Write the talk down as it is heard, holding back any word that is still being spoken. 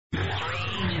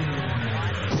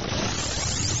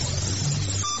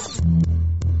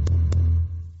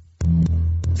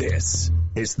This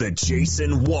is the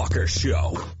Jason Walker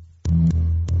Show.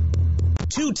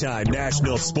 Two-time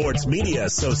National Sports Media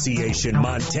Association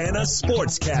Montana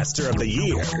Sportscaster of the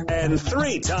Year and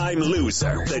three-time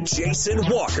loser, the Jason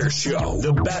Walker Show.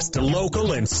 The best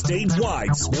local and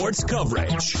statewide sports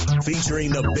coverage,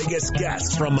 featuring the biggest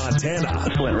guests from Montana.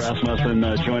 Flint Rasmussen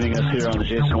joining us here on the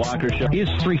Jason Walker Show. He's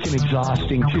freaking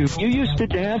exhausting, too. You used to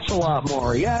dance a lot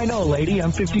more. Yeah, I know, lady.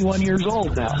 I'm 51 years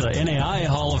old now. The NAI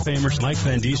Hall of Famer Mike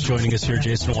Van Diest joining us here,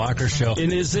 Jason Walker Show.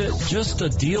 And is it just a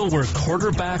deal where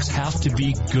quarterbacks have to be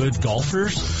good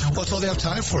golfers? Well, that's all they have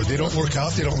time for. They don't work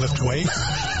out. They don't lift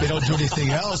weights. They don't do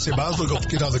anything else. They might as well go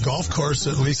get on the golf course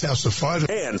and at least have some fun.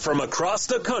 And from across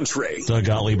the country, Doug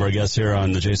Gottlieb, our guest here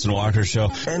on the Jason Walker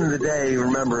Show. End of the day,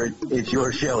 remember, it's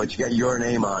your show. It's got your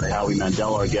name on it. Howie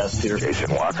Mandel, our guest here.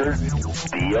 Jason Walker,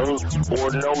 deal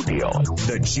or no deal?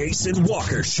 The Jason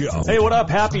Walker Show. Hey, what up?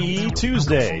 Happy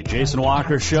Tuesday. Jason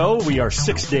Walker Show. We are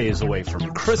 6 days away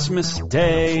from Christmas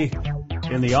Day.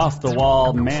 In the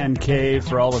off-the-wall man cave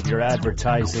for all of your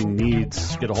advertising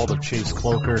needs. Get a hold of Chase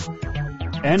Cloker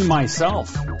and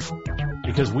myself,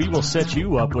 because we will set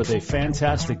you up with a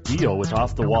fantastic deal with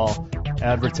off-the-wall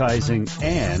advertising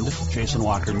and Jason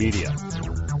Walker Media.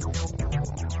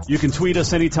 You can tweet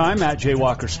us anytime at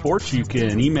JWalkerSports. You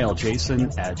can email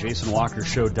Jason at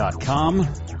JasonWalkerShow.com.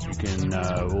 You can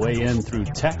weigh in through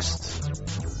text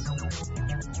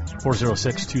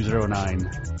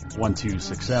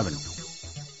 406-209-1267.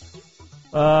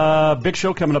 Big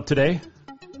show coming up today.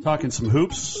 Talking some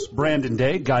hoops. Brandon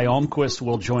Day, Guy Almquist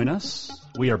will join us.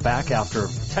 We are back after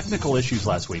technical issues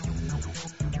last week.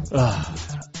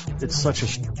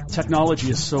 Technology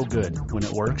is so good when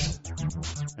it works.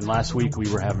 And last week we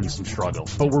were having some struggle.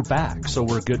 But we're back, so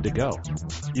we're good to go.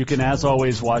 You can, as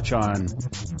always, watch on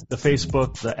the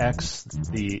Facebook, the X,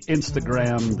 the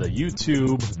Instagram, the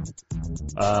YouTube,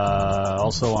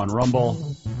 also on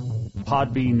Rumble,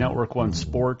 Podbean, Network One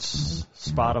Sports,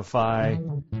 Spotify,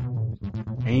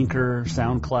 Anchor,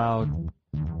 SoundCloud,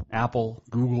 Apple,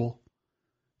 Google,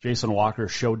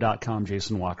 JasonWalkerShow.com,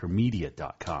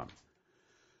 JasonWalkerMedia.com.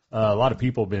 A lot of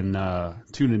people have been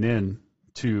tuning in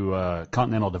to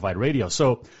Continental Divide Radio.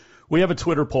 So we have a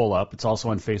Twitter poll up. It's also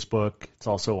on Facebook. It's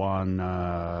also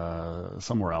on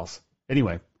somewhere else.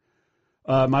 Anyway,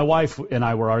 my wife and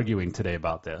I were arguing today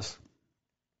about this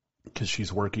because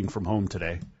she's working from home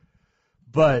today.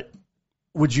 But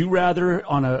would you rather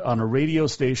on a radio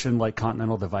station like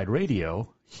Continental Divide Radio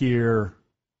hear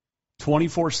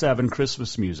 24/7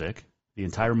 Christmas music the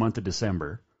entire month of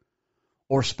December,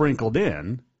 or sprinkled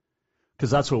in? Because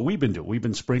that's what we've been doing. We've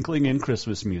been sprinkling in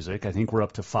Christmas music. I think we're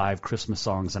up to 5 Christmas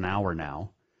songs an hour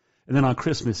now. And then on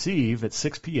Christmas Eve at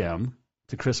 6 p.m.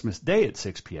 to Christmas Day at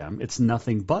 6 p.m., it's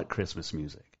nothing but Christmas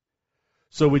music.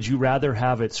 So would you rather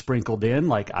have it sprinkled in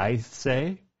like I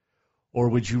say? Or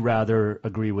would you rather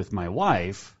agree with my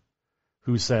wife,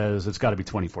 who says it's got to be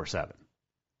 24/7?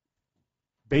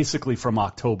 Basically from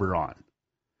October on.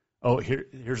 Oh,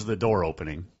 here's the door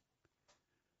opening.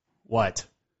 What?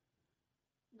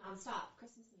 Nonstop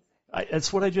Christmas music.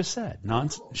 That's what I just said.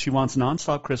 She wants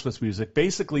nonstop Christmas music,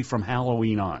 basically from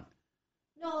Halloween on.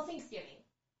 No, Thanksgiving.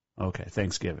 Okay,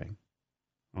 Thanksgiving.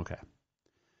 Okay.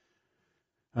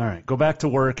 All right, go back to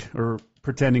work, or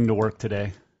pretending to work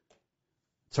today.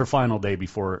 It's her final day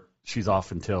before she's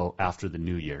off until after the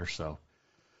new year. So,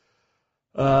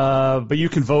 but you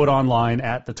can vote online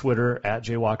at the Twitter, at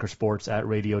JWalkerSports, at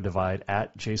Radio Divide,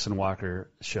 at Jason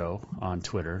Walker Show on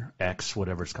Twitter, X,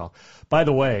 whatever it's called. By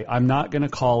the way, I'm not going to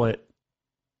call it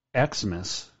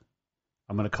Xmas.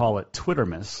 I'm going to call it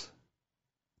Twittermas.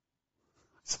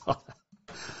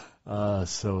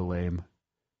 So lame.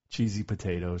 Cheesy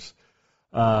potatoes.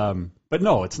 But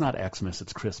no, it's not Xmas.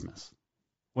 It's Christmas.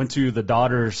 Went to the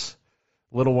daughter's,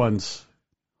 little one's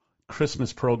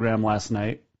Christmas program last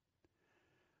night.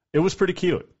 It was pretty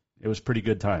cute. It was a pretty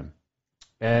good time.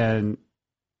 And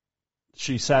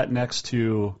she sat next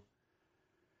to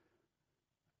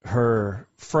her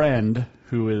friend,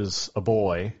 who is a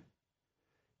boy.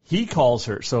 He calls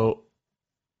her, so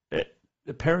at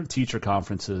the parent-teacher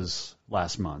conferences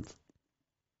last month,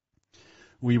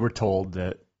 we were told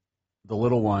that the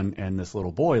little one and this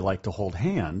little boy like to hold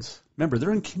hands. Remember,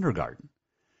 they're in kindergarten.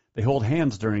 They hold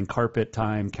hands during carpet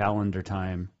time, calendar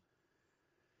time,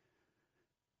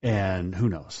 and who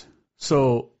knows.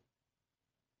 So,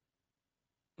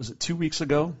 was it 2 weeks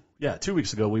ago? Yeah, 2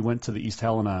 weeks ago, we went to the East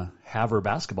Helena Havre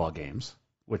basketball games,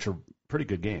 which are pretty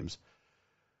good games.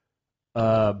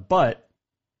 But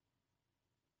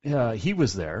he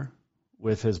was there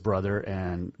with his brother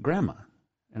and grandma.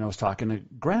 And I was talking to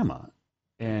grandma.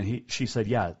 And she said,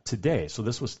 yeah, today. So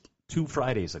this was 2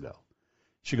 Fridays ago.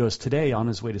 She goes, today on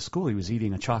his way to school, he was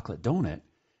eating a chocolate donut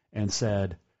and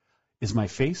said, is my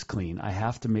face clean? I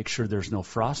have to make sure there's no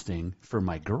frosting for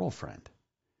my girlfriend.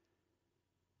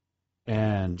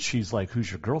 And she's like, who's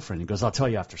your girlfriend? He goes, I'll tell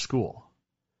you after school.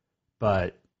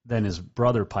 But then his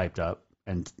brother piped up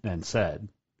and said,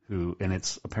 and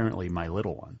it's apparently my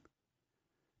little one.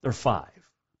 They're 5,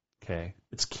 okay?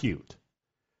 It's cute.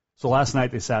 So last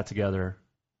night they sat together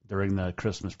during the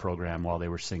Christmas program while they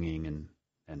were singing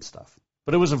and stuff.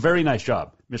 But it was a very nice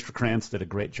job. Mr. Krantz did a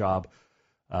great job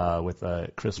with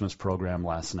the Christmas program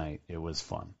last night. It was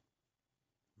fun.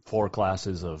 4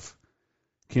 classes of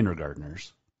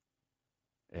kindergartners.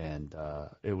 And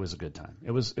it was a good time.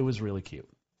 It was really cute.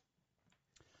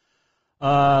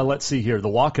 Let's see here. The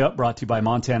Walk Up, brought to you by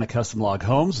Montana Custom Log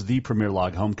Homes, the premier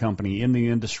log home company in the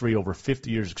industry, over 50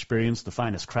 years experience, the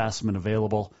finest craftsmen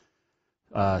available,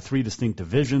 3 distinct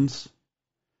divisions.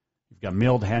 You've got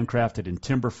milled, handcrafted, and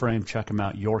timber frame. Check them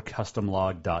out,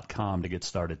 yourcustomlog.com to get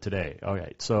started today. All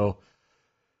right, so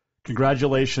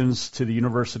congratulations to the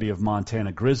University of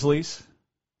Montana Grizzlies,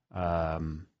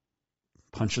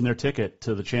 punching their ticket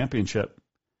to the championship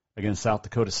against South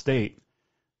Dakota State.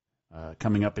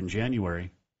 Coming up in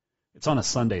January. It's on a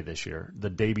Sunday this year, the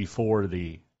day before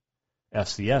the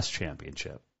FCS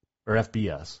championship, or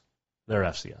FBS. They're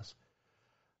FCS.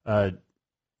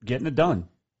 Getting it done.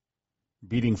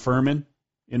 Beating Furman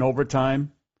in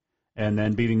overtime, and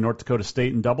then beating North Dakota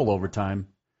State in double overtime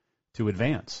to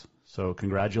advance. So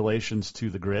congratulations to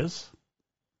the Grizz.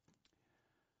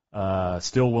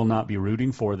 Still will not be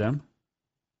rooting for them.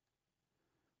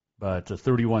 But a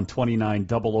 31-29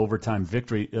 double overtime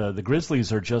victory. The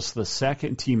Grizzlies are just the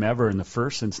second team ever and the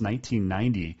first since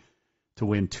 1990 to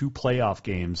win 2 playoff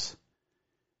games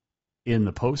in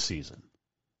the postseason,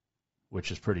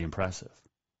 which is pretty impressive.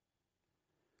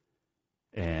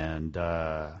 And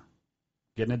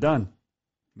getting it done.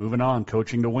 Moving on.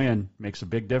 Coaching to win makes a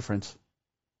big difference.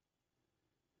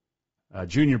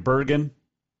 Junior Bergen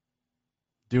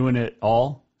doing it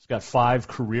all. He's got 5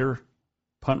 career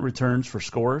punt returns for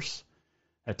scores.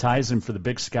 That ties him for the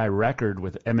Big Sky record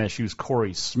with MSU's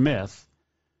Corey Smith,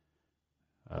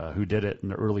 who did it in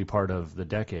the early part of the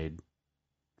decade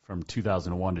from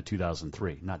 2001 to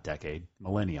 2003. Not decade,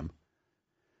 millennium.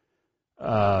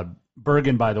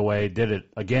 Bergen, by the way, did it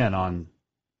again on,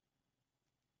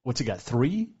 what's he got,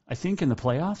 3, I think, in the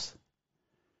playoffs?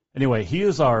 Anyway, he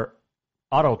is our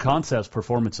Auto Concepts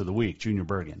Performance of the Week, Junior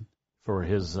Bergen, for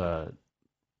his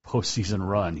postseason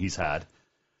run he's had.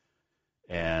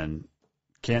 And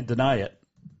can't deny it.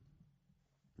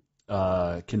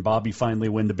 Can Bobby finally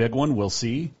win the big one? We'll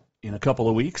see in a couple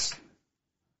of weeks.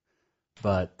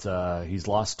 But he's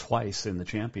lost twice in the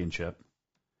championship.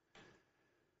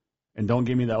 And don't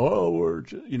give me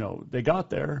that, they got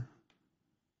there.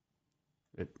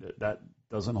 That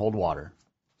doesn't hold water.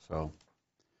 So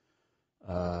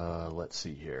let's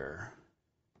see here.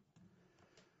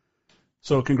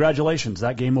 So congratulations.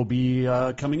 That game will be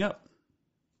coming up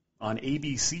on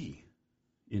ABC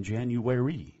in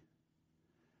January.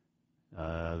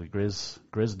 The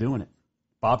Grizz doing it.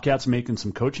 Bobcats making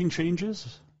some coaching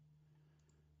changes.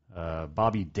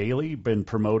 Bobby Daly been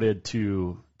promoted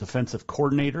to defensive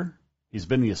coordinator. He's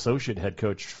been the associate head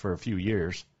coach for a few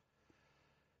years.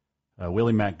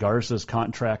 Willie Mac Garza's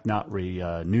contract not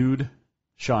renewed.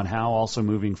 Sean Howe also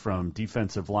moving from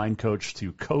defensive line coach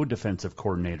to co-defensive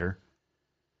coordinator.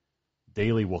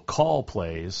 Daly will call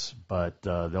plays, but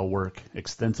they'll work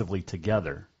extensively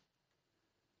together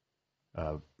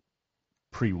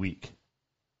pre-week.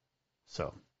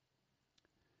 So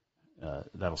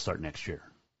that'll start next year.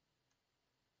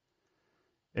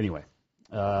 Anyway,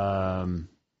 so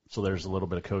there's a little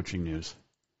bit of coaching news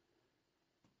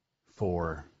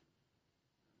for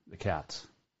the Cats.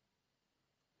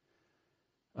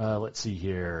 Let's see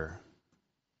here.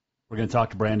 We're going to talk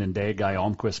to Brandon Day, Guy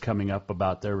Almquist coming up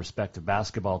about their respective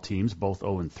basketball teams, both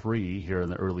 0-3 here in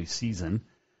the early season.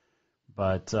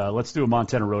 But let's do a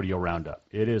Montana Rodeo Roundup.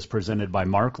 It is presented by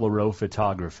Mark Leroux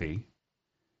Photography.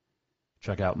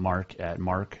 Check out Mark at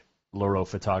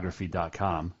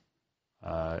marklerouxphotography.com.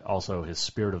 Also, his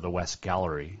Spirit of the West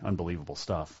Gallery. Unbelievable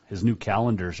stuff. His new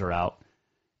calendars are out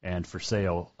and for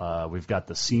sale. We've got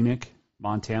the Scenic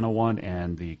Montana one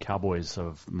and the Cowboys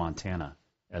of Montana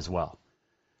as well.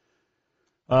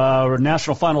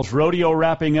 National Finals Rodeo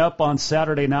wrapping up on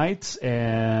Saturday night,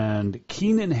 and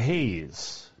Keenan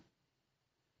Hayes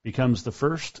becomes the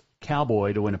first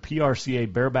cowboy to win a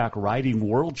PRCA bareback riding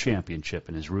world championship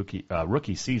in his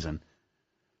rookie season.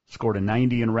 Scored a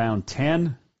 90 in round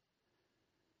 10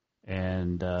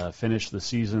 and finished the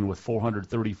season with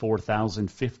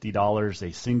 $434,050,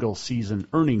 a single season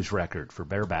earnings record for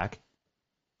bareback.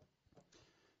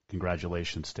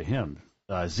 congratulations to him.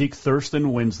 Zeke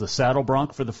Thurston wins the saddle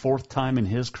bronc for the 4th time in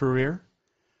his career.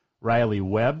 Riley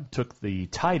Webb took the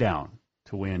tie down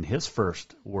to win his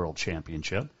first world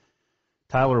championship.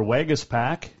 Tyler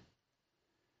Waguespack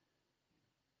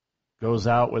goes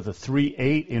out with a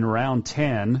 3-8 in round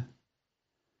 10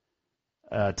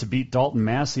 to beat Dalton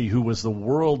Massey, who was the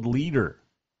world leader,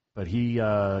 but he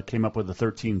came up with a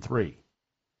 13-3.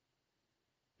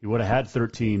 He would have had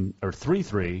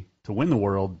 3-3 to win the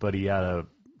world, but he had a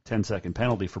 10-second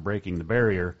penalty for breaking the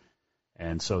barrier,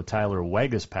 and so Tyler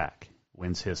Waguespack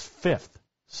wins his 5th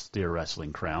steer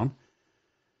wrestling crown.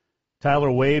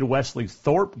 Tyler Wade, Wesley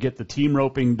Thorpe get the team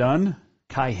roping done.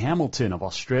 Kai Hamilton of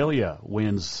Australia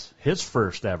wins his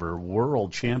first ever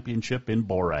world championship in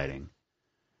bull riding.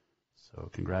 So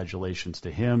congratulations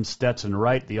to him. Stetson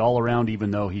Wright, the all-around,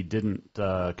 even though he didn't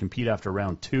compete after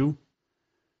round 2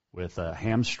 with a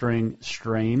hamstring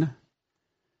strain.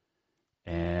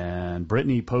 And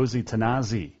Brittany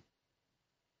Posey-Tanazi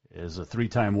is a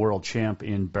 3-time world champ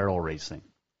in barrel racing.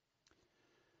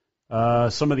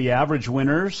 Some of the average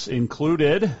winners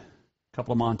included a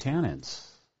couple of Montanans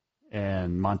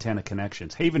and Montana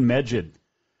connections. Haven Medjid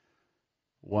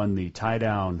won the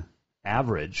tie-down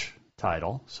average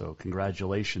title, so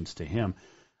congratulations to him.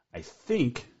 I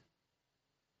think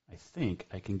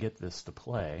I can get this to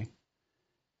play,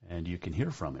 and you can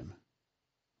hear from him.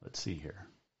 Let's see here.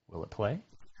 Will it play?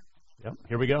 Yep,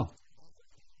 here we go.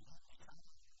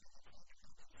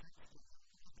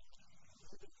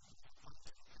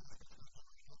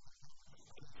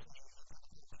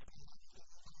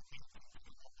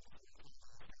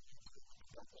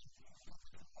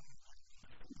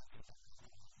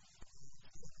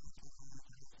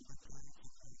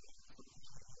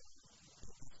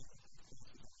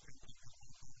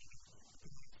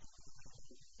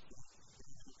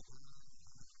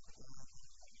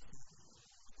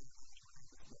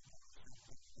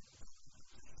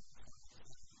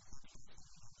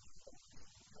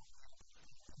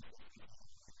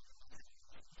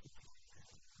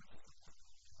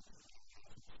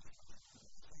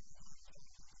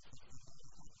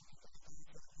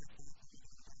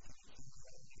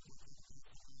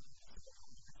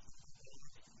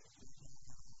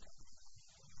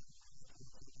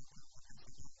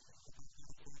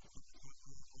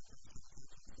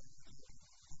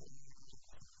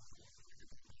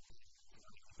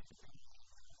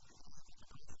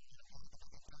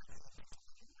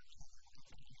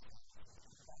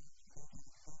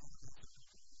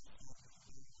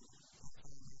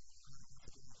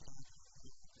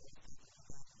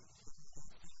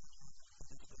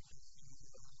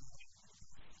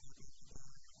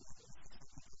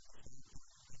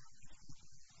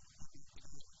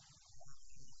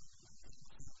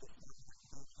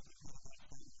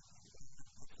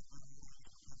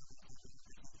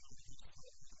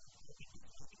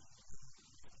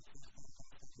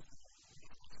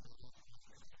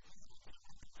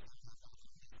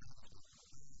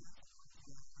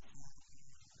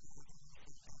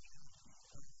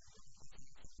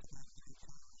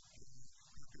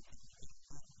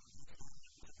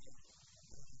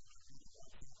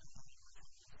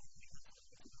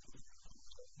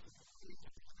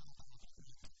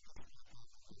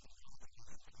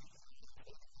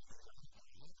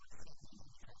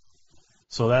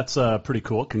 So that's pretty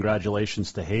cool.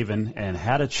 Congratulations to Haven, and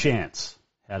had a chance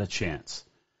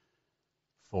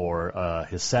for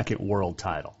his 2nd world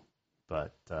title.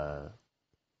 But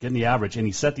getting the average, and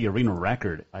he set the arena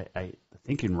record, I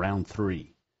think, in round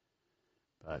 3.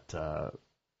 But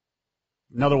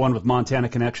another one with Montana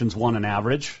connections, won an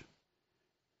average.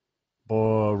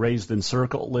 Raised in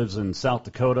Circle, lives in South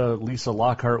Dakota. Lisa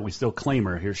Lockhart, we still claim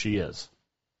her. Here she is.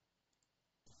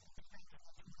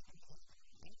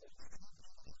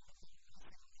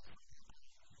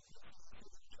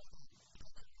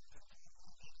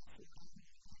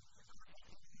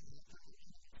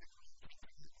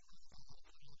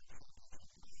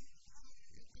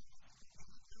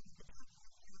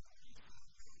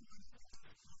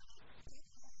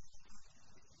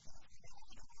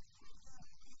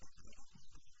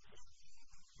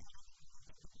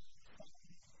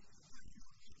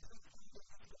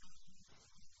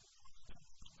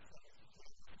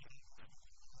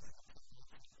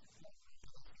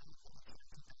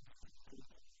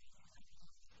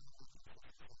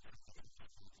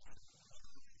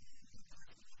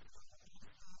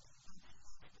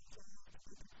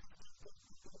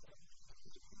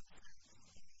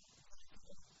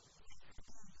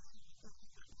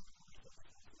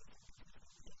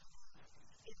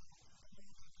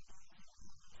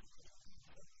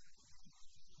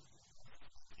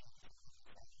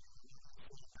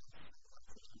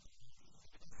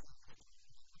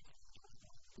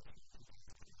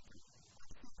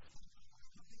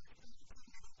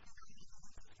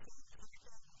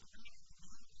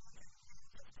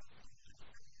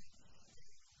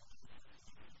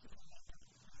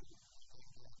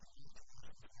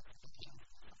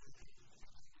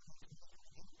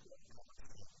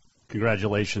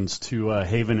 Congratulations to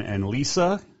Haven and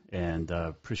Lisa, and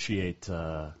appreciate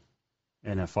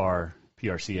NFR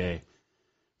PRCA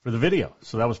for the video.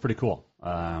 So that was pretty cool.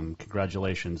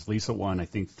 Congratulations. Lisa won, I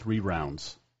think, 3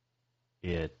 rounds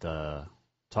at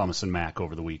Thomas and Mack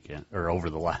over the weekend, or over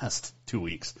the last 2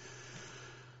 weeks.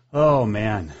 Oh,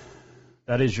 man.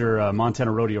 That is your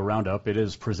Montana Rodeo Roundup. It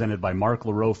is presented by Mark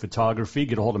LaRoe Photography.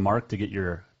 Get a hold of Mark to get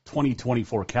your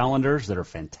 2024 calendars that are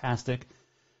fantastic.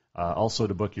 Also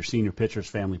to book your senior pictures,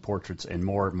 family portraits, and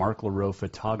more,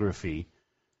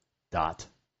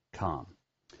 marklaroephotography.com.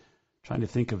 Trying to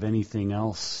think of anything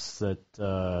else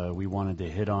that we wanted to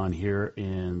hit on here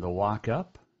in the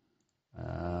walk-up. What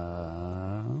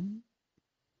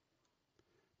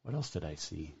else did I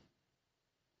see?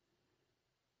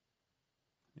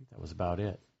 I think that was about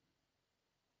it.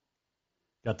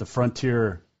 Got the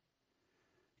Frontier,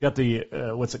 got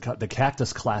the, what's it called? The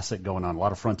Cactus Classic going on. A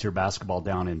lot of Frontier basketball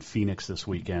down in Phoenix this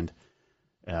weekend.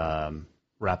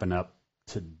 Wrapping up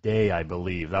today, I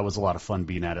believe. That was a lot of fun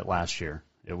being at it last year.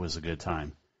 It was a good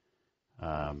time.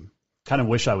 Kind of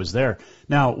wish I was there.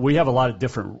 Now, we have a lot of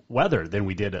different weather than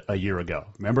we did a year ago.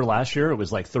 Remember last year it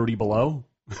was like 30 below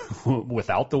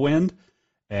without the wind,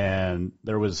 and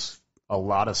there was a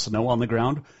lot of snow on the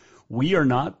ground. We are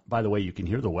not, by the way, you can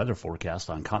hear the weather forecast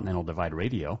on Continental Divide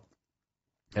Radio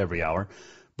every hour,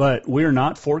 but we're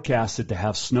not forecasted to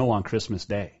have snow on Christmas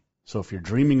Day. So if you're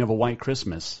dreaming of a white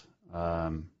Christmas,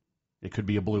 it could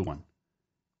be a blue one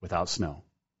without snow.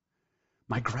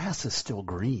 My grass is still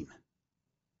green.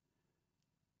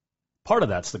 Part of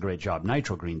that's the great job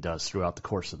Nitro Green does throughout the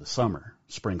course of the summer,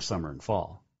 spring, summer, and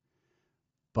fall.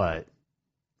 But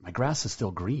my grass is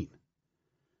still green.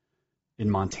 In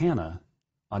Montana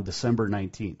on December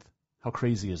 19th. How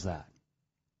crazy is that?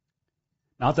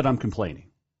 Not that I'm complaining.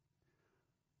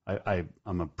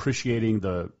 I'm appreciating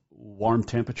the warm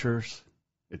temperatures.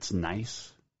 It's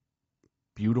nice,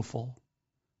 beautiful.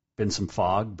 Been some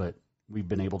fog, but we've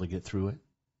been able to get through it,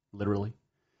 literally.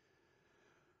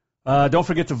 Don't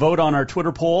forget to vote on our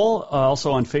Twitter poll,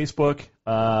 also on Facebook.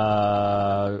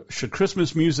 Should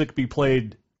Christmas music be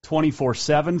played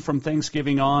 24/7 from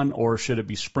Thanksgiving on, or should it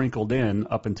be sprinkled in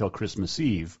up until Christmas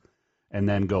Eve and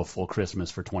then go full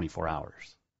Christmas for 24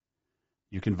 hours?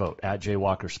 You can vote at Jay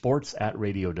Walker Sports, at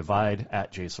Radio Divide,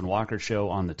 at Jason Walker Show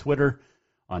on the Twitter,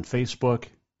 on Facebook,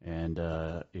 and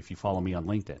if you follow me on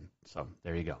LinkedIn. So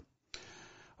there you go.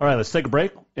 All right, let's take a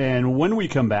break, and when we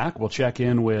come back, we'll check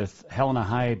in with Helena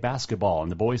High basketball on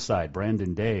the boys' side.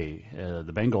 Brandon Day,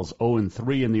 the Bengals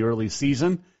 0-3 in the early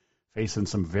season, facing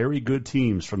some very good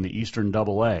teams from the Eastern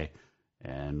AA,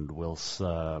 and we'll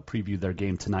preview their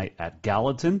game tonight at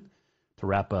Gallatin to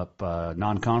wrap up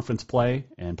non-conference play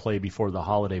and play before the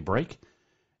holiday break.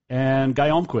 And Guy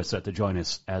Almquist set to join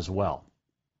us as well.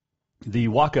 The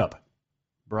walk-up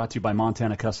brought to you by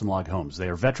Montana Custom Log Homes. They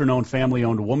are veteran-owned,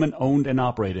 family-owned, woman-owned, and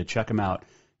operated. Check them out,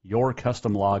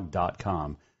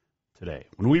 yourcustomlog.com today.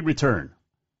 When we return,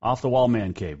 Off the Wall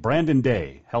Man Cave, Brandon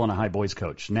Day, Helena High boys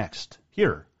coach, next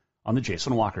here on the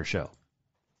Jason Walker Show.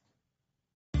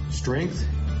 Strength,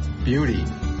 beauty,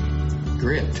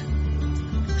 grit,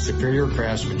 superior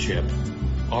craftsmanship.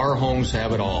 Our homes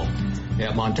have it all.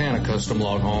 At Montana Custom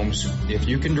Log Homes, if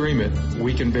you can dream it,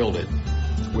 we can build it.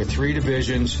 With 3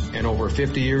 divisions and over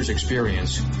 50 years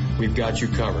experience, we've got you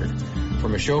covered.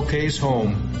 From a showcase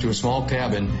home to a small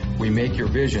cabin, we make your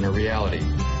vision a reality.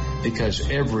 Because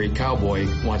every cowboy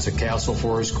wants a castle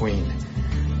for his queen.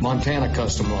 Montana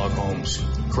Custom Log Homes,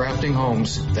 crafting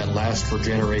homes that last for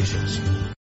generations.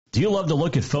 Do you love to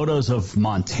look at photos of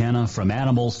Montana, from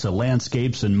animals to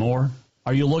landscapes and more?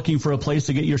 Are you looking for a place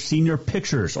to get your senior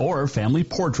pictures or family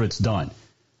portraits done?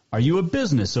 Are you a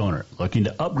business owner looking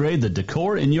to upgrade the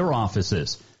decor in your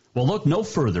offices? Well, look no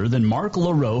further than Mark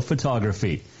LaRoe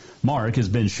Photography. Mark has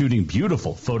been shooting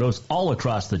beautiful photos all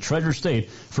across the Treasure State,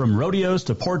 from rodeos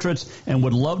to portraits, and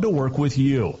would love to work with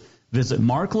you. Visit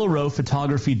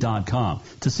marklaroephotography.com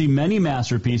to see many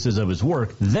masterpieces of his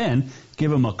work, then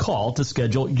give him a call to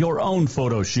schedule your own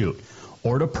photo shoot.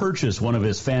 Or to purchase one of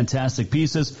his fantastic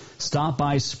pieces, stop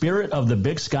by Spirit of the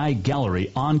Big Sky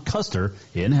Gallery on Custer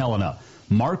in Helena.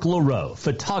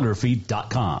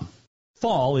 marklaroephotography.com.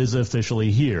 Fall is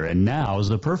officially here, and now is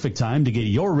the perfect time to get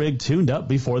your rig tuned up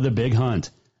before the big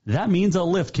hunt. That means a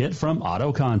lift kit from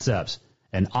Auto Concepts.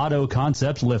 An Auto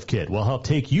Concepts lift kit will help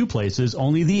take you places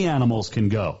only the animals can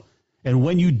go. And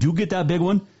when you do get that big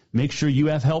one, make sure you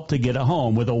have help to get it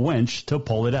home with a winch to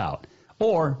pull it out.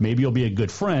 Or maybe you'll be a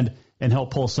good friend and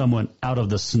help pull someone out of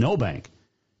the snowbank.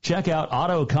 Check out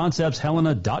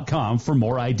AutoConceptsHelena.com for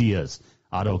more ideas.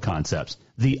 Auto Concepts,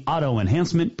 the auto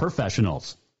enhancement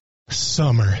professionals.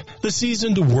 Summer, the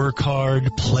season to work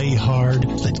hard, play hard.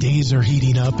 The days are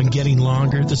heating up and getting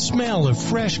longer. The smell of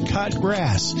fresh cut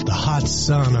grass, the hot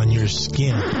sun on your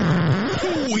skin.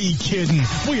 Who we kidding?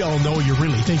 We all know you're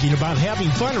really thinking about having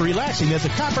fun and relaxing at the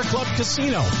Copper Club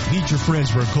Casino. Meet your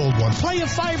friends for a cold one. Play a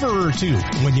 $5 or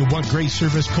 $2. When you want great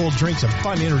service, cold drinks, and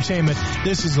fun entertainment,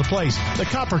 this is the place. The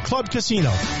Copper Club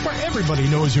Casino, where everybody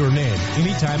knows your name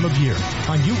any time of year.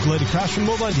 On Euclid, across from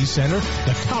the Lundy Center,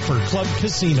 the Copper Club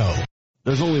Casino.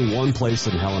 There's only one place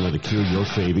in Helena to cure your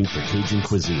craving for Cajun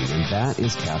cuisine, and that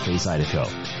is Cafe Zydeco.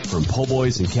 From po'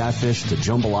 boys and catfish to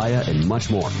jambalaya and much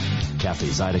more, Cafe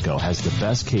Zydeco has the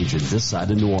best Cajun this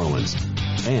side of New Orleans.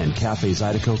 And Cafe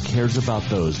Zydeco cares about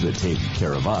those that take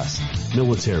care of us.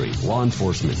 Military, law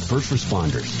enforcement, first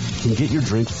responders can get your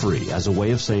drink free as a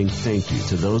way of saying thank you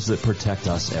to those that protect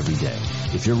us every day.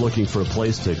 If you're looking for a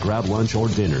place to grab lunch or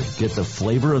dinner, get the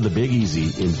flavor of the Big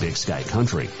Easy in Big Sky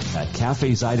Country at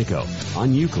Cafe Zydeco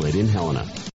on Euclid in Helena.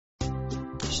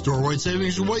 Store-wide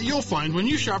savings are what you'll find when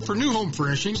you shop for new home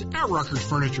furnishings at Rucker's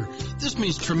Furniture. This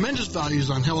means tremendous values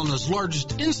on Helena's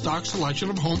largest in-stock selection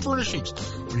of home furnishings.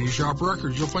 When you shop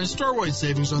Rucker's, you'll find store-wide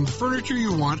savings on the furniture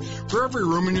you want for every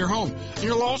room in your home. And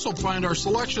you'll also find our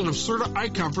selection of Serta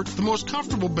iComfort, the most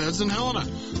comfortable beds in Helena.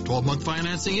 12-month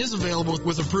financing is available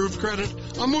with approved credit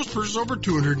on most purchases over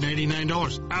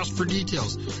 $299. Ask for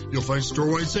details. You'll find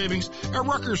store-wide savings at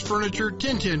Rucker's Furniture,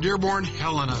 1010 Dearborn,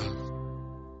 Helena.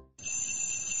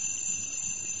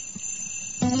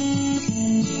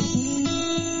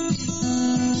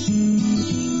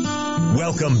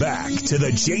 Welcome back to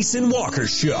the Jason Walker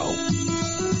Show.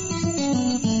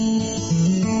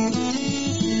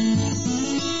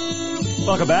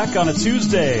 Welcome back on a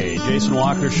Tuesday, Jason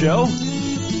Walker Show.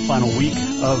 Final week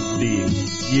of the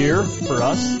year for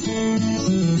us.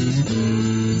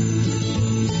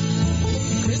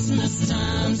 Christmas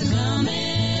time's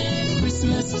coming.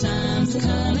 Christmas time's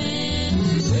coming.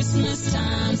 Christmas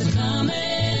time's coming.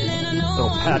 And I know So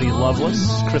Patty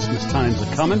Loveless, Christmas time's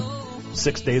a coming.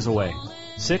 6 days away.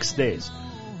 6 days.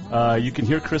 You can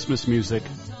hear Christmas music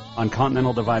on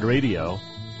Continental Divide Radio.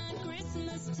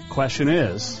 Question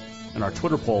is, and our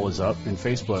Twitter poll is up in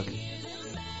Facebook,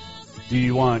 do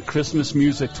you want Christmas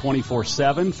music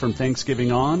 24/7 from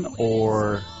Thanksgiving on,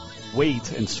 or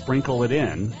wait and sprinkle it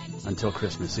in until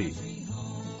Christmas Eve?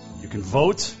 You can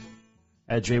vote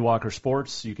at JWalker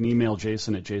Sports. You can email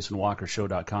Jason at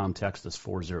jasonwalkershow.com. Text us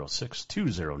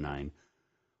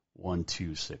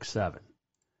 406-209-1267.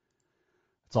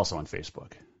 It's also on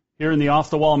Facebook. Here in the Off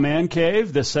the Wall Man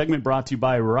Cave, this segment brought to you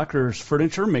by Rucker's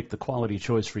Furniture. Make the quality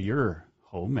choice for your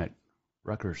home at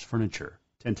Rucker's Furniture,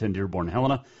 1010 Dearborn,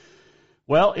 Helena.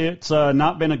 Well, it's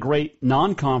not been a great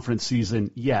non-conference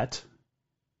season yet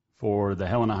for the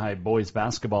Helena High boys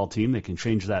basketball team. They can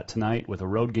change that tonight with a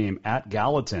road game at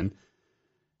Gallatin.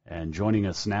 And joining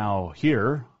us now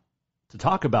here to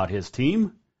talk about his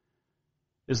team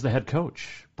is the head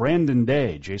coach, Brandon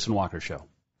Day, Jason Walker Show.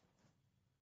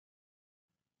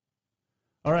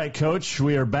 All right, Coach,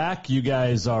 we are back. You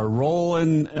guys are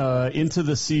rolling into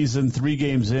the season, 3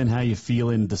 games in. How you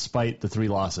feeling despite the 3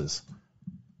 losses?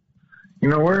 You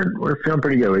know, we're feeling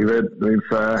pretty good. We've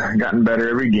gotten better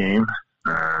every game.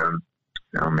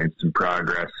 Made some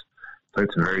progress. Played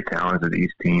some very talented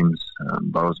East teams.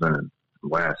 Bozeman and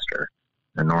West are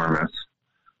enormous.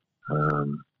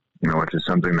 Which is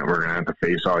something that we're going to have to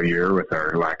face all year with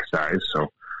our lack of size.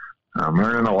 So I'm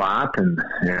learning a lot, and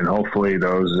hopefully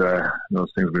those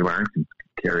things we learned can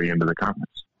carry into the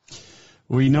conference.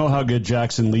 We know how good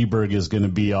Jackson Lieberg is going to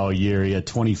be all year. He had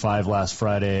 25 last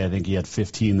Friday. I think he had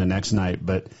 15 the next night.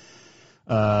 But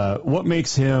what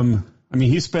makes him? I mean,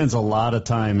 he spends a lot of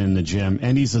time in the gym,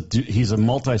 and he's a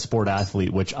multi-sport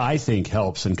athlete, which I think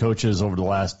helps. And coaches over the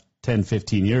last 10,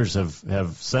 15 years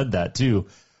have said that too.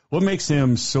 What makes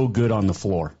him so good on the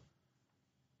floor?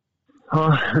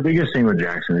 The biggest thing with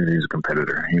Jackson is he's a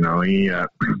competitor. He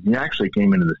actually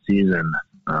came into the season,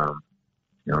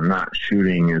 not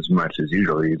shooting as much as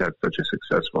usual. He's had such a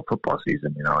successful football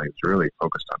season. He was really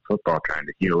focused on football, trying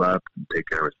to heal up and take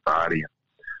care of his body.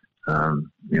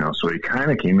 So he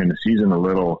kind of came into the season a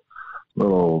little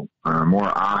more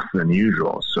off than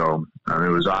usual. So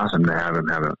it was awesome to have him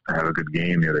have a good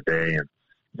game the other day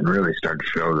and really start to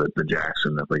show that the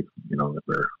Jackson that that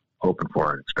we're hoping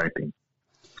for and expecting.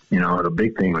 The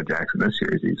big thing with Jackson this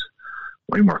year is he's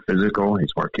way more physical.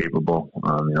 He's more capable.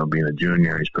 Being a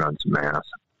junior, he's put on some mass.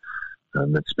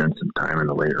 That spent some time in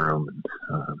the weight room,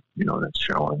 and that's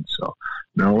showing. So,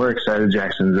 we're excited.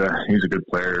 He's a good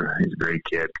player. He's a great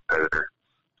kid, competitor.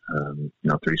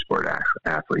 3-sport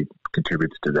athlete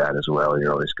contributes to that as well.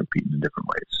 You're always competing in different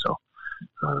ways. So,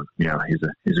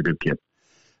 he's a good kid.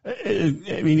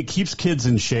 I mean, it keeps kids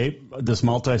in shape, this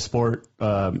multi-sport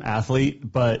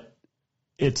athlete, but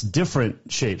it's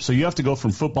different shape. So you have to go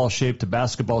from football shape to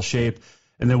basketball shape,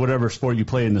 and then whatever sport you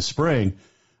play in the spring.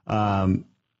 How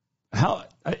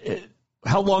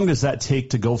long does that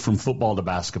take to go from football to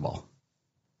basketball?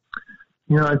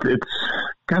 It's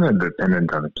kind of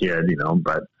dependent on the kid,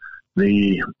 but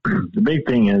the big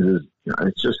thing is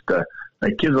it's just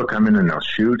like kids will come in and they'll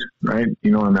shoot, right?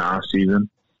 In the off season.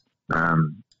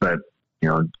 But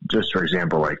just for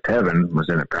example, like Tevin was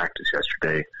in a practice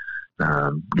yesterday,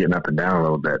 getting up and down a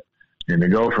little bit, and to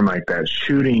go from like that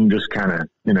shooting just kind of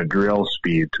in a drill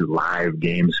speed to live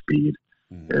game speed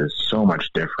is so much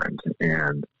different.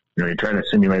 And you try to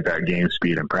simulate that game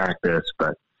speed in practice,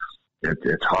 but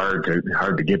it's hard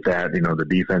to get that. The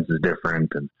defense is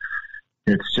different, and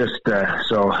it's just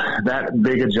so that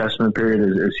big adjustment period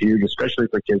is huge, especially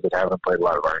for kids that haven't played a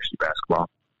lot of varsity basketball.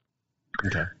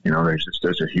 Okay.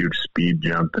 There's a huge speed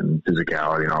jump and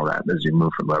physicality and all that as you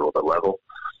move from level to level.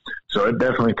 So it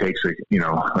definitely takes like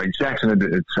Jackson.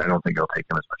 I don't think it'll take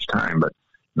him as much time, but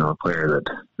a player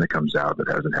that comes out that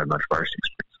hasn't had much varsity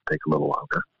experience will take a little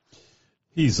longer.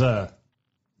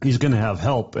 He's going to have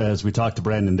help, as we talked to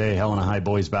Brandon Day, Helena High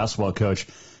boys basketball coach.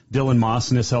 Dylan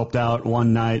Mosnes helped out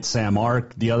one night, Sam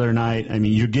Ark the other night. I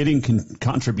mean, you're getting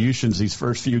contributions these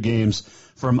first few games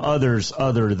from others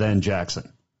other than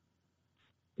Jackson.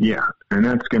 Yeah, and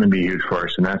that's going to be huge for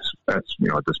us, and that's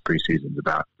what this preseason's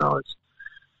about. It's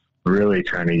really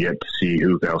trying to get to see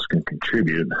who else can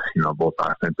contribute, both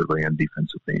offensively and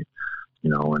defensively,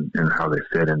 and how they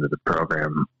fit into the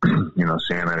program.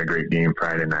 Sam had a great game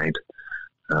Friday night,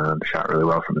 shot really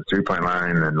well from the 3-point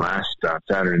line, and then last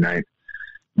Saturday night,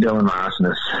 Dylan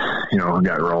Mosnes,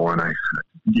 got rolling. I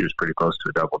think he was pretty close to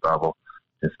a double-double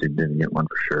if they didn't get one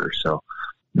for sure. So,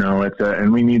 no, it's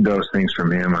and we need those things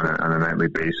from him on a nightly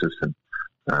basis. And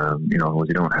we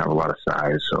don't have a lot of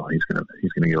size, so he's gonna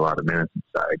get a lot of minutes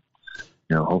inside.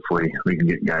 Hopefully we can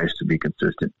get guys to be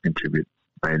consistent, contribute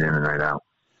night in and night out.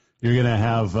 You're going to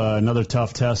have another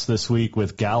tough test this week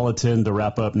with Gallatin to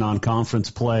wrap up non-conference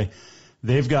play.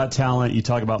 They've got talent. You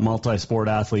talk about multi-sport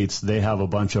athletes. They have a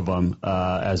bunch of them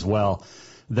as well.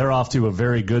 They're off to a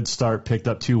very good start, picked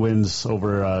up 2 wins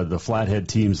over the Flathead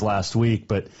teams last week.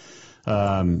 But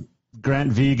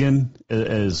Grant Vegan,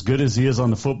 as good as he is on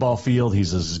the football field,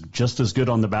 he's just as good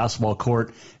on the basketball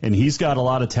court. And he's got a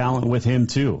lot of talent with him,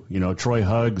 too. Troy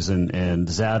Huggs and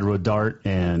Zad Rodart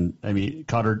and,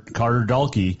 Carter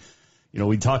Dalkey.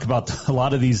 We talk about a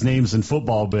lot of these names in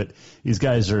football, but these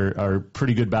guys are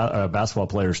pretty good basketball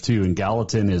players, too. And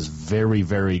Gallatin is very,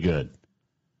 very good.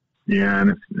 Yeah,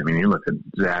 and you look at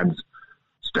Zad's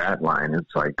stat line,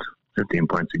 it's like 15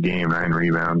 points a game, 9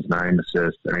 rebounds, 9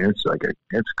 assists.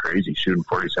 It's crazy, shooting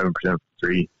 47% from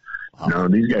 3. Wow.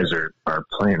 These guys are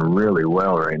playing really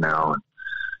well right now.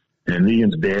 And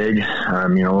Vegan's big,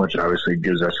 which obviously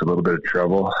gives us a little bit of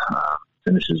trouble.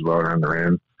 Finishes well around the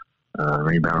rim.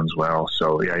 Rebounds well.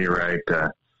 So, yeah, you're right.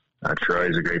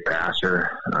 Troy's a great passer,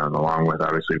 along with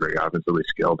obviously very offensively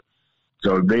skilled.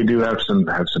 So they do have some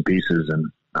pieces, and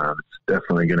it's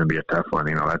definitely going to be a tough one.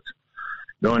 That's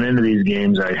going into these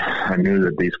games. I knew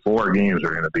that these 4 games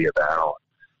are going to be a battle.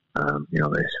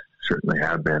 They certainly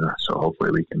have been. So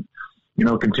hopefully we can,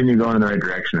 continue going in the right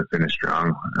direction and finish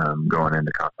strong going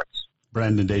into conference.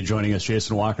 Brandon Day joining us,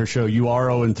 Jason Walker Show. You are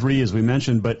 0-3, as we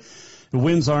mentioned, but the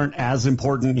wins aren't as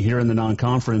important here in the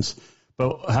non-conference,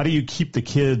 but how do you keep the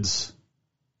kids,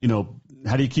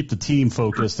 how do you keep the team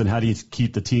focused, and how do you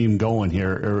keep the team going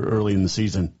here early in the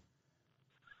season?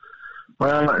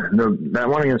 Well, that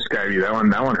one against Skyview,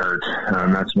 that one hurt.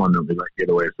 That's one that we let get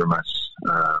away from us.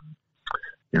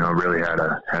 Really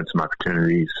had some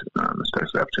opportunities,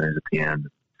 especially opportunities at the end.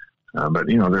 But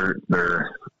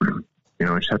they're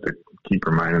we just have to keep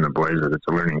reminding the boys that it's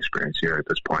a learning experience here at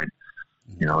this point.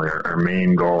 Our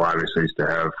main goal obviously is to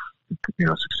have,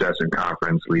 success in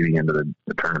conference leading into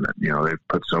the tournament. They've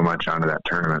put so much onto that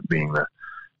tournament being that's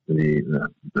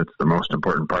the most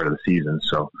important part of the season.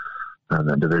 So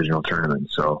the divisional tournament.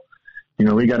 So,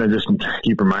 we got to just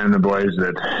keep reminding the boys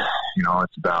that,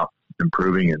 it's about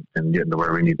improving and getting to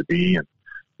where we need to be. And,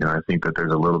 I think that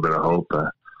there's a little bit of hope,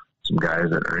 some guys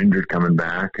that are injured coming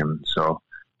back. And so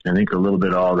I think a little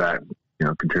bit of all that,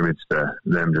 contributes to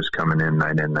them just coming in,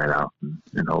 night out,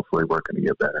 and hopefully working to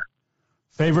get better.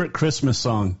 Favorite Christmas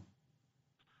song?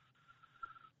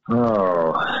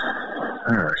 Oh,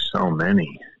 there are so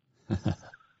many.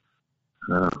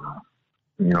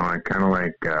 I kind of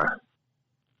like, I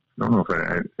don't know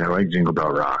if I like Jingle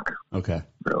Bell Rock. Okay.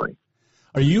 Really.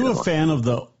 Are you a fan of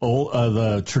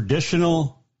the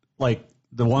traditional, like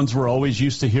The ones we're always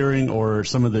used to hearing, or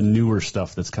some of the newer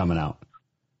stuff that's coming out?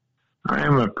 I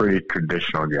am a pretty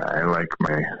traditional guy. I like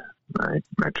my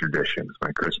traditions,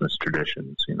 my Christmas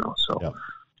traditions, So,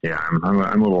 yeah, I'm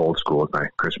a little old school with my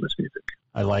Christmas music.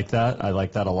 I like that. I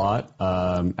like that a lot.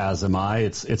 As am I.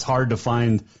 It's hard to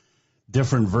find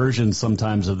different versions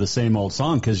sometimes of the same old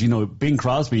song because, Bing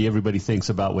Crosby, everybody thinks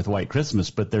about with White Christmas,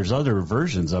 but there's other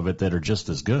versions of it that are just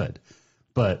as good.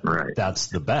 But that's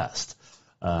the best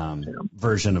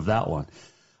version of that one.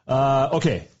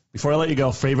 Okay, before I let you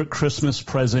go, favorite Christmas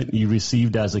present you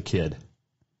received as a kid?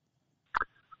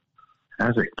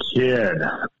 As a kid,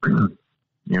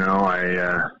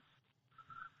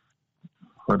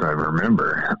 what do I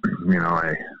remember?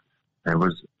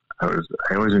 I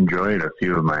always enjoyed a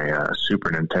few of my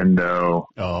Super Nintendo,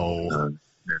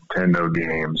 Nintendo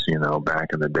games.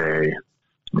 Back in the day. I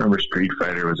remember Street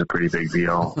Fighter was a pretty big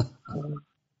deal.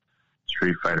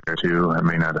 Street Fighter 2. I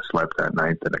may not have slept that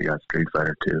night that I got Street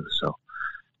Fighter 2. So,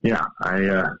 yeah,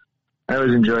 I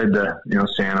always enjoyed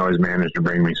Santa always managed to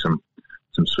bring me some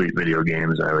sweet video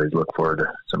games. I always look forward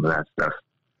to some of that stuff.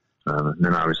 And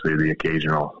then obviously the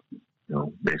occasional,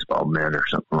 baseball mitt or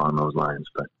something along those lines.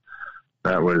 But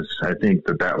I think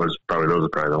those are probably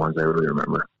the ones I really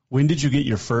remember. When did you get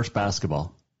your first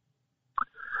basketball?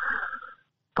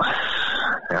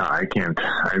 Yeah, I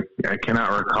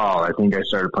cannot recall. I think I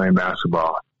started playing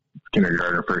basketball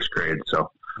kindergarten or first grade. So,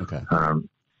 okay.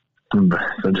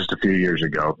 So just a few years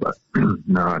ago, but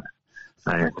no,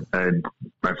 I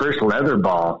my first leather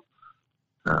ball.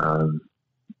 I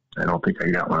don't think I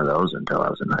got one of those until I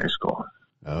was in high school.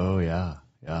 Oh yeah.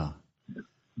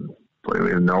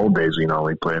 In the old days, we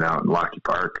played out in Lockheed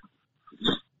Park,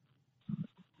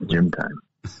 gym time.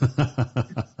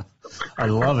 I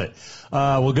love it.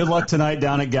 Well, good luck tonight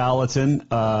down at Gallatin.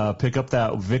 Pick up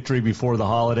that victory before the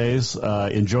holidays.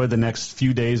 Enjoy the next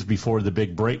few days before the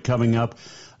big break coming up.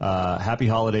 Happy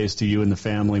holidays to you and the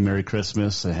family. Merry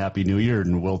Christmas and Happy New Year,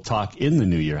 and we'll talk in the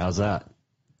new year. How's that?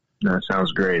 That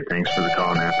sounds great. Thanks for the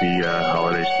call, and happy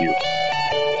holidays to you.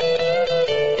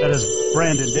 That is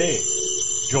Brandon Day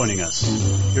joining us.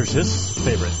 Here's his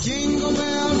favorite. Jingle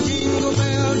bell, jingle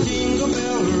bell, jingle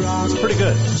bell rock. It's pretty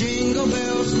good. Jingle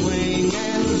bells swing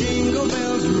and jingle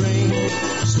bells ring.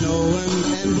 Snowing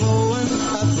and blowing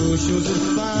up bushels of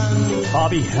fun.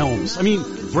 Bobby Helms. I mean,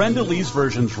 Brenda Lee's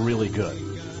version's really good.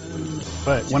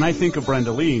 But when I think of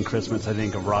Brenda Lee in Christmas, I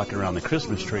think of Rocking Around the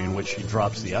Christmas Tree, in which she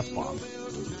drops the F-bomb.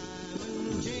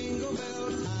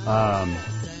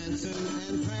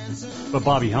 But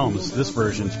Bobby Helms, this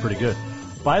version's pretty good.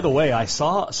 By the way, I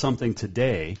saw something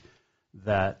today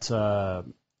that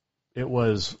it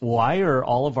was, why are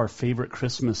all of our favorite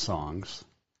Christmas songs,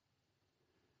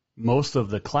 most of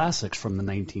the classics from the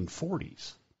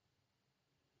 1940s?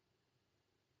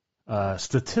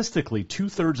 Statistically,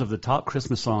 2/3 of the top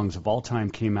Christmas songs of all time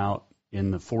came out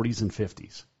in the 40s and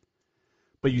 50s.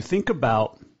 But you think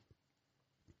about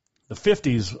the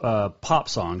 50s pop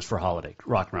songs for holiday,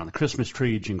 Rockin' Around the Christmas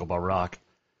Tree, Jingle Bell Rock,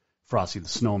 Frosty the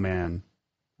Snowman,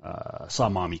 Saw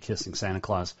Mommy Kissing Santa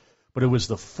Claus. But it was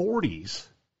the 40s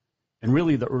and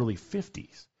really the early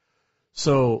 50s.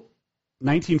 So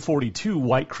 1942,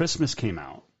 White Christmas came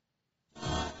out.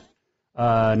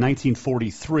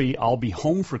 1943, I'll Be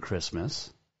Home for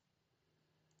Christmas.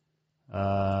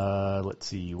 Let's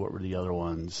see, what were the other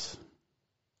ones?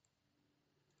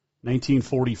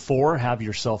 1944, Have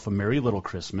Yourself a Merry Little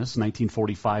Christmas.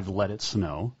 1945, Let It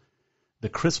Snow. The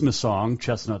Christmas Song,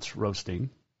 Chestnuts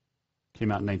Roasting,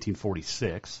 came out in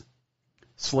 1946.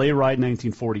 Sleigh Ride,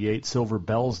 1948. Silver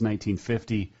Bells,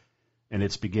 1950. And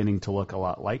It's Beginning to Look a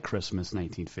Lot Like Christmas,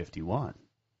 1951.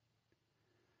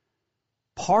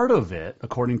 Part of it,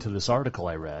 according to this article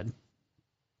I read,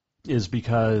 is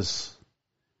because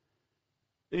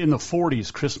in the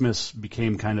 40s, Christmas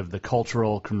became kind of the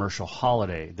cultural, commercial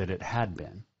holiday that it had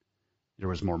been. There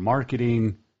was more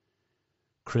marketing,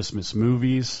 Christmas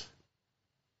movies,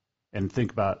 and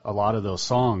think about a lot of those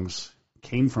songs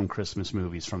came from Christmas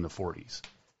movies from the 40s.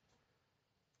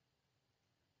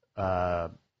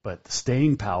 But the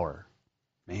staying power,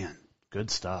 man, good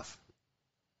stuff.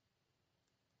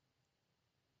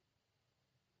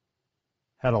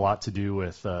 Had a lot to do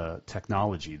with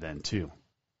technology then, too.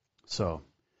 So,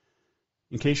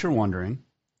 in case you're wondering,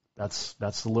 that's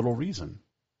the little reason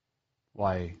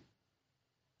why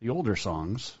the older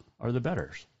songs are the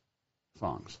better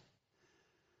songs.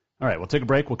 All right, we'll take a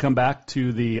break. We'll come back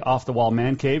to the Off the Wall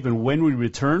Man Cave, and when we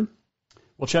return,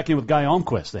 we'll check in with Guy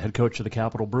Almquist, the head coach of the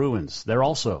Capital Bruins. They're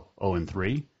also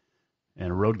 0-3,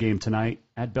 and a road game tonight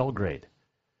at Belgrade.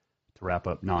 to wrap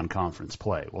up non-conference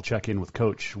play. We'll check in with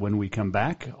Coach when we come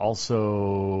back.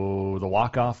 Also, the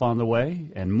walk-off on the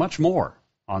way, and much more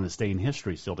on this day in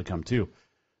history still to come, too.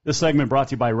 This segment brought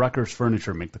to you by Ruckers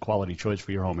Furniture. Make the quality choice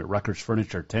for your home at Ruckers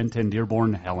Furniture, 1010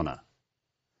 Dearborn, Helena.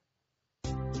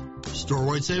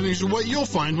 Store-wide savings are what you'll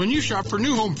find when you shop for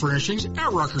new home furnishings at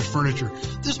Ruckers Furniture.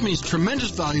 This means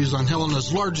tremendous values on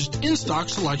Helena's largest in-stock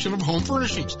selection of home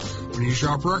furnishings. When you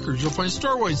shop Ruckers, you'll find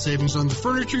store-wide savings on the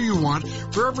furniture you want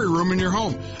for every room in your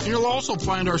home. And you'll also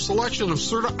find our selection of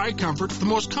Serta iComfort, the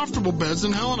most comfortable beds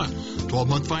in Helena.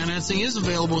 12-month financing is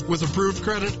available with approved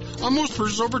credit on most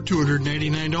purchases over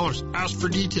 $299. Ask for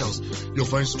details. You'll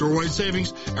find store-wide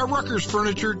savings at Ruckers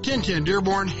Furniture, 1010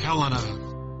 Dearborn, Helena.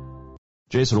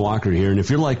 Jason Walker here, and if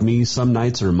you're like me, some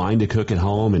nights are mine to cook at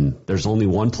home, and there's only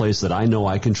one place that I know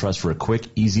I can trust for a quick,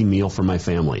 easy meal for my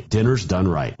family. Dinner's Done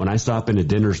Right. When I stop into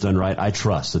Dinner's Done Right, I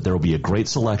trust that there will be a great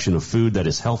selection of food that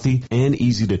is healthy and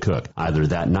easy to cook, either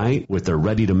that night with their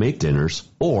ready-to-make dinners,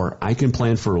 or I can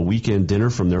plan for a weekend dinner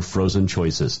from their frozen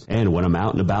choices. And when I'm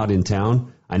out and about in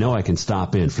town, I know I can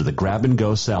stop in for the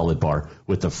grab-and-go salad bar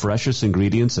with the freshest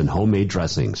ingredients and homemade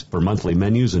dressings. For monthly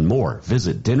menus and more,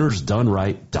 visit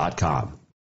dinnersdoneright.com.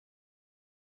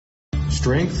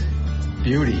 Strength,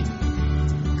 beauty,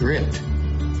 grit,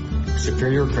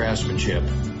 superior craftsmanship.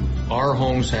 Our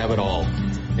homes have it all.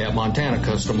 At Montana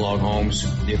Custom Log Homes,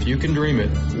 if you can dream it,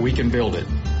 we can build it.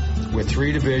 With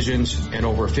 3 divisions and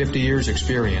over 50 years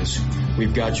experience,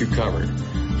 we've got you covered.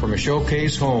 From a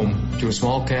showcase home to a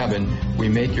small cabin, we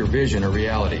make your vision a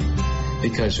reality.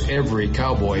 Because every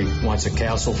cowboy wants a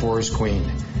castle for his queen.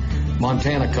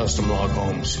 Montana Custom Log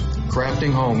Homes,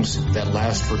 crafting homes that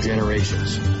last for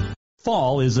generations.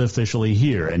 Fall is officially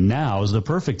here, and now is the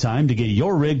perfect time to get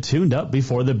your rig tuned up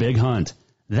before the big hunt.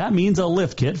 That means a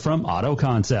lift kit from Auto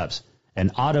Concepts.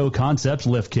 An Auto Concepts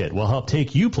lift kit will help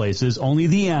take you places only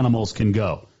the animals can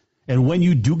go. And when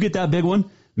you do get that big one,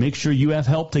 make sure you have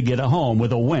help to get it home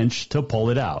with a winch to pull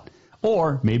it out.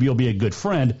 Or maybe you'll be a good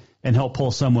friend and help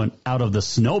pull someone out of the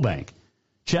snowbank.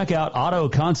 Check out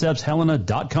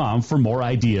AutoConceptsHelena.com for more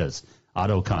ideas.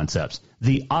 Auto Concepts,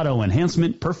 the auto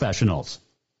enhancement professionals.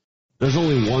 There's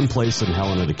only one place in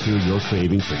Helena to cure your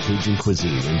craving for Cajun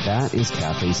cuisine, and that is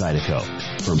Cafe Zydeco.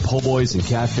 From po' boys and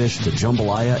catfish to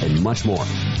jambalaya and much more,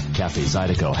 Cafe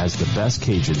Zydeco has the best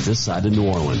Cajun this side of New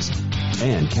Orleans.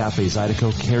 And Cafe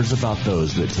Zydeco cares about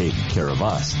those that take care of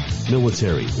us.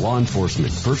 Military, law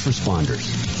enforcement, first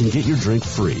responders can get your drink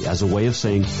free as a way of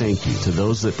saying thank you to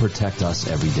those that protect us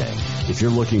every day. If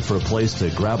you're looking for a place to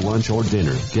grab lunch or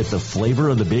dinner, get the flavor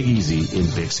of the Big Easy in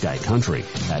Big Sky Country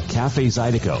at Cafe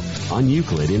Zydeco on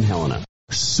Euclid in Helena.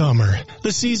 Summer,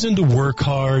 the season to work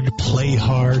hard, play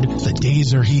hard. The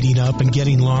days are heating up and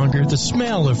getting longer. The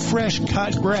smell of fresh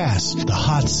cut grass, the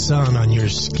hot sun on your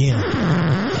skin.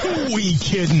 Who we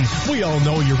kidding? We all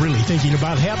know you're really thinking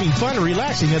about having fun and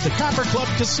relaxing at the Copper Club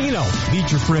Casino.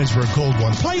 Meet your friends for a cold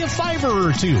one. Play a $5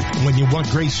 or $2. When you want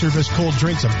great service, cold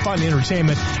drinks, and fun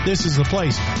entertainment, this is the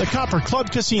place. The Copper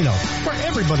Club Casino, where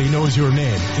everybody knows your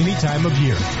name any time of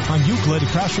year. On Euclid,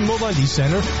 across from the Lundy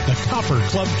Center, the Copper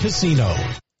Club Casino.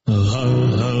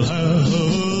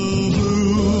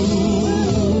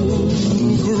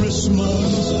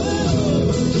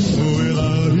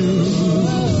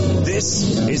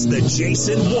 This is the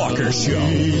Jason Walker Show.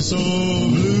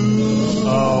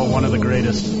 Oh, one of the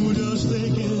greatest.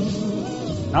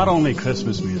 Not only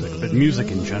Christmas music, but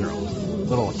music in general.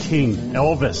 Little King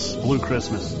Elvis, Blue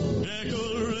Christmas.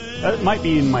 That might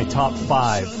be in my top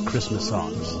 5 Christmas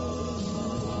songs.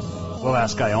 We'll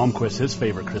ask Guy Almquist his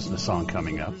favorite Christmas song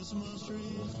coming up.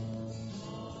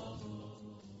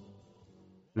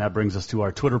 And that brings us to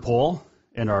our Twitter poll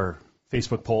and our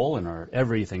Facebook poll and our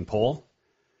everything poll.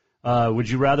 Would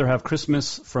you rather have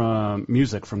Christmas from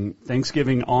music from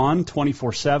Thanksgiving on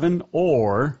 24/7,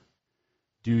 or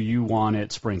do you want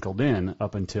it sprinkled in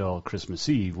up until Christmas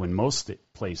Eve, when most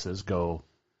places go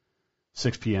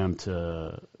 6 p.m.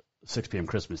 to 6 p.m.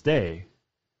 Christmas Day,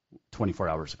 24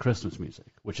 hours of Christmas music,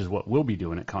 which is what we'll be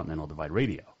doing at Continental Divide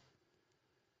Radio.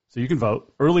 So you can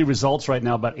vote. Early results right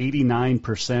now, about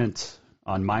 89%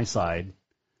 on my side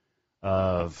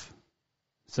of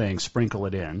saying sprinkle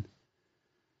it in.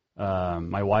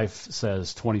 My wife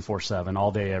says 24/7,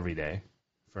 all day, every day,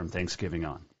 from Thanksgiving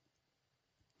on.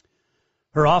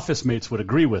 Her office mates would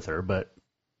agree with her, but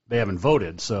they haven't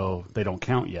voted, so they don't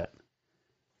count yet.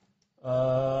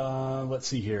 Let's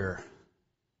see here.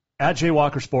 At Jay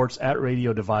Walker Sports, at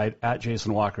Radio Divide, at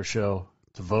Jason Walker Show.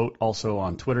 To vote also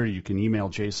on Twitter, you can email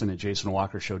Jason at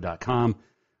jasonwalkershow.com,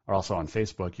 or also on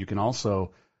Facebook. You can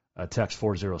also text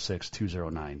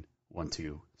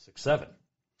 406-209-1267.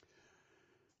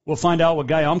 We'll find out what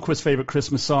Guy Almquist's favorite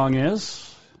Christmas song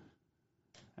is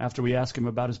after we ask him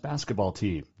about his basketball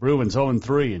team. Bruins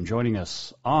 0-3, and joining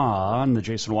us on the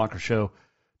Jason Walker Show,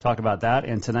 talk about that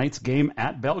and tonight's game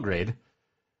at Belgrade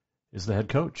is the head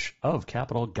coach of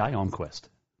Capital, Guy Almquist.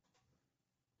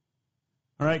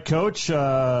 All right, Coach,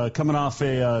 coming off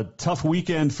a tough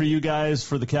weekend for you guys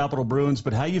for the Capital Bruins,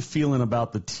 but how you feeling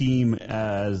about the team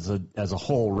as a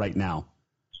whole right now?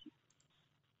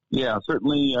 Yeah,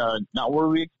 certainly not where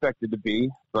we expected to be,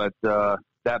 but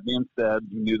that being said,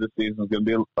 we knew the season was going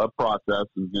to be a process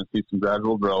and was going to see some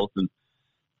gradual growth. And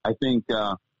I think,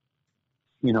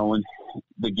 in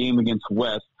the game against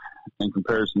West, in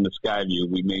comparison to Skyview,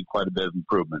 we made quite a bit of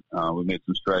improvement. We made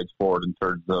some strides forward in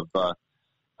terms of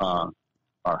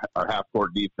our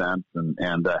half-court defense and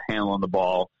handling the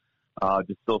ball,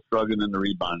 just still struggling in the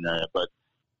rebound area. But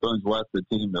Billings West, the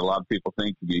team that a lot of people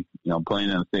think to be, playing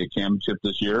in a state championship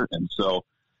this year. And so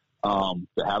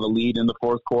to have a lead in the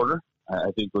fourth quarter,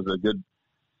 I think was a good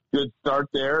start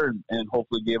there and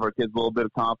hopefully gave our kids a little bit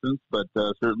of confidence. But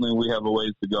certainly we have a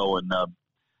ways to go, and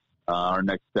our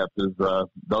next step is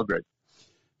Belgrade.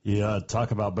 Yeah,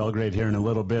 talk about Belgrade here in a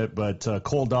little bit, but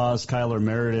Cole Dawes, Kyler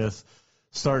Meredith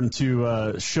starting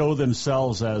to show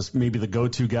themselves as maybe the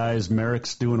go-to guys.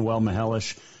 Merrick's doing well,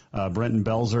 Mihelish. Brenton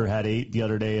Belzer had 8 the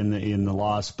other day in the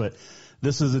loss, but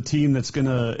this is a team that's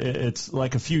it's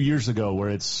like a few years ago where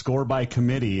it's score by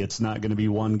committee. It's not going to be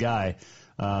one guy.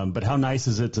 But how nice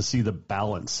is it to see the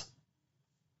balance?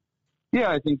 Yeah,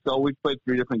 I think so. We've played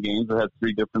 3 different games. We had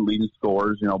 3 different leading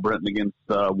scorers. Brenton against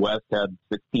West had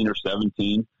 16 or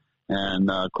 17, and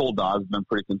Cole Dawes has been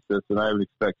pretty consistent. I would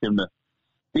expect him to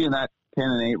be in that 10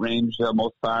 and 8 range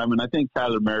most time. And I think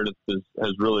Tyler Meredith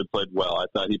has really played well. I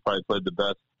thought he probably played the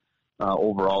best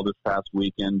overall this past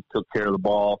weekend, took care of the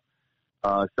ball,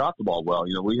 shot the ball well.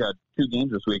 We had 2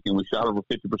 games this weekend. We shot over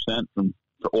 50% from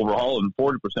overall and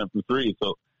 40% from 3.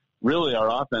 So really our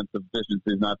offensive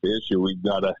efficiency is not the issue. We've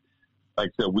got to, like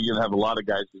I said, we're going to have a lot of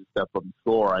guys who step up and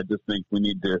score. I just think we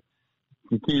need to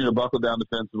continue to buckle down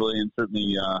defensively and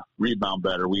certainly rebound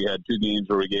better. We had 2 games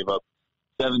where we gave up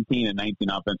 17 and 19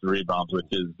 offensive rebounds, which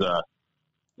is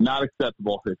not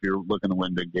acceptable if you're looking to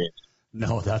win big games.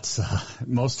 No, that's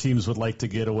most teams would like to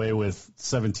get away with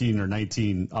 17 or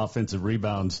 19 offensive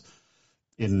rebounds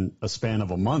in a span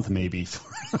of a month, maybe,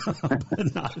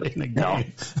 but not in a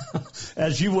game. No.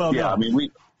 As you well know. I mean,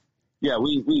 you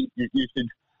should,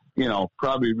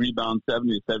 probably rebound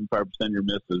 70 to 75% of your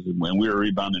misses, and when we were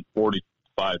rebounding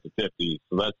 45 to 50.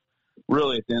 So that's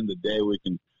really, at the end of the day, we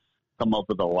can come up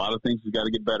with a lot of things we've got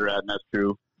to get better at, and that's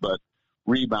true. But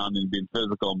rebounding, being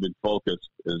physical, and being focused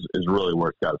is really where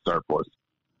it's got to start for us.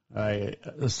 I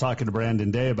was talking to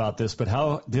Brandon Day about this, but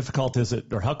how difficult is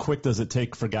it, or how quick does it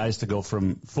take for guys to go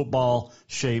from football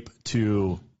shape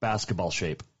to basketball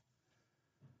shape?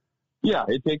 Yeah,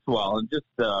 it takes a while, and just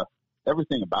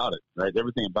everything about it, right?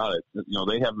 Everything about it.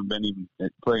 They haven't been even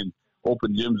playing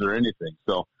open gyms or anything,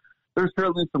 so there's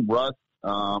certainly some rust.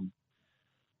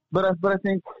 But I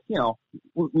think,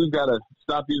 we've got to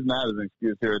stop using that as an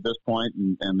excuse here at this point.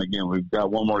 And again, we've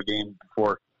got one more game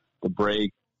before the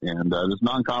break. And this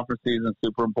non-conference season is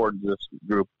super important to this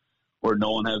group where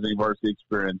no one has any varsity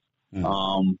experience.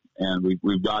 And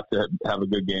we've got to have a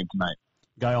good game tonight.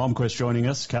 Guy Almquist joining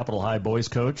us, Capital High boys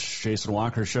coach, Jason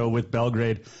Walker Show with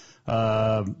Belgrade.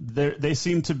 They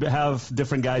seem to have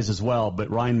different guys as well,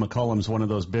 but Ryan McCullum's one of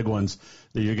those big ones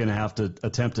that you're going to have to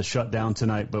attempt to shut down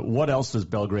tonight. But what else does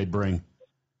Belgrade bring?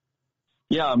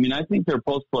 Yeah, I mean, I think their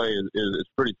post play is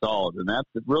pretty solid, and that's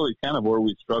really kind of where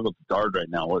we struggle to guard right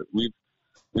now.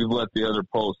 We've let the other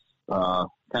posts kind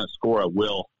of score at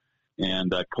will,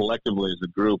 and collectively as a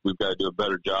group, we've got to do a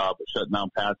better job of shutting down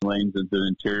pass lanes into the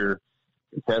interior,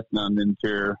 testing on the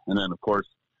interior, and then, of course,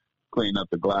 cleaning up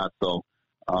the glass. So,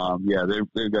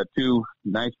 they've got 2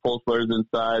 nice post players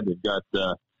inside. They've got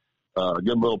a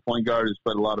good little point guard who's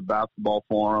played a lot of basketball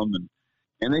for them,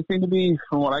 and they seem to be,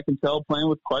 from what I can tell, playing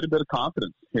with quite a bit of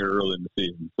confidence here early in the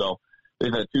season. So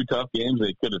they've had 2 tough games.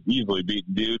 They could have easily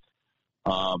beaten Duke,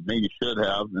 maybe should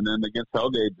have, and then against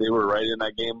Hellgate, they were right in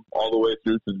that game all the way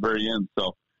through to the very end.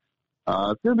 So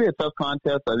it's going to be a tough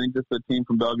contest. I think this is a team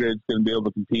from Belgrade is going to be able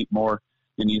to compete more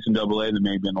in Eastern AA than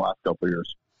maybe in the last couple of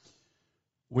years.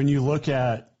 When you look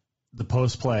at the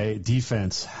post-play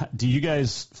defense, do you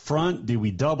guys front? Do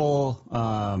we double?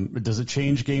 Does it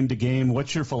change game to game?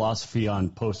 What's your philosophy on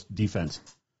post-defense?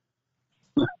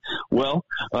 Well,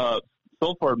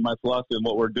 so far my philosophy on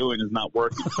what we're doing is not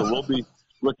working, so we'll be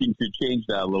looking to change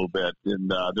that a little bit. And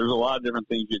there's a lot of different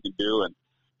things you can do, and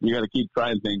you got to keep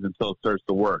trying things until it starts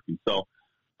to work. And so,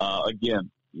 again,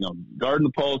 guarding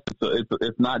the post,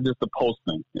 it's not just a post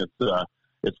thing. It's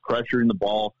it's pressuring the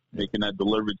ball, making that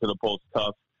delivery to the post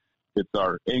tough. It's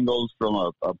our angles from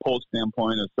a post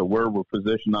standpoint as to where we're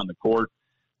positioned on the court.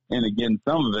 And again,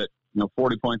 some of it,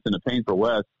 40 points in the paint for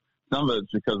West, some of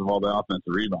it's because of all the offensive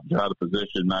rebounds. You're out of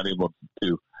position, not able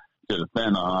to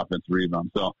defend on offensive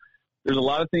rebounds. So there's a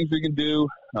lot of things we can do.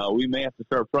 We may have to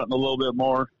start fronting a little bit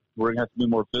more. We're going to have to be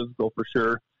more physical for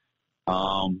sure.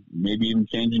 Maybe even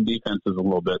changing defenses a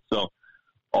little bit. So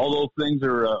all those things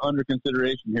are under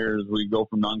consideration here as we go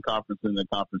from non-conference into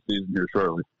conference season here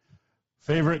shortly.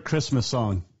 Favorite Christmas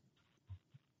song?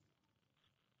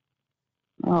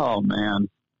 Oh, man.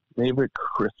 Favorite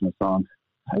Christmas song?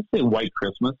 I'd say White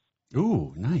Christmas.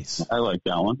 Ooh, nice. I like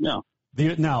that one, yeah.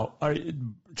 Now, are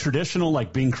traditional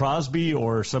like Bing Crosby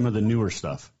or some of the newer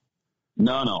stuff?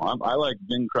 No. I like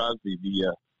Bing Crosby,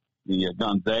 the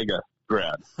Gonzaga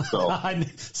grad. So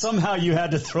somehow you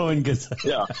had to throw in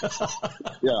Gonzaga.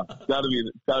 Yeah. Gotta be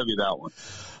that one.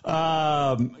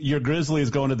 Your Grizzlies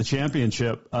going to the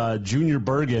championship. Junior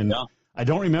Bergen. Yeah. I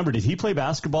don't remember. Did he play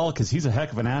basketball? Because he's a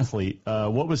heck of an athlete.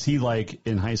 What was he like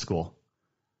in high school?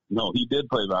 No, he did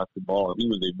play basketball. He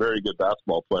was a very good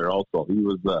basketball player also. He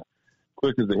was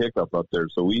quick as a hiccup up there.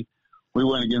 So we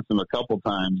went against him a couple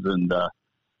times, and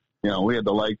we had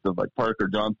the likes of like Parker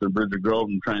Johnson, Bridger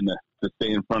Groton trying to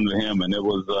stay in front of him, and it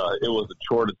was a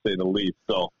chore to say the least.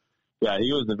 So yeah,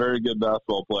 he was a very good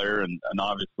basketball player, and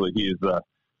obviously he is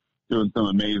doing some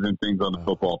amazing things on the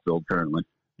football field currently.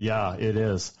 Yeah, it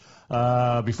is.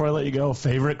 Before I let you go,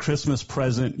 favorite Christmas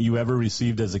present you ever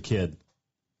received as a kid?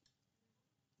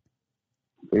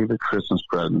 Favorite Christmas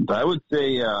present? I would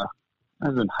say I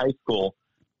was in high school.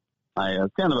 I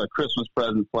kind of a Christmas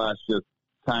present / just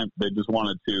time. They just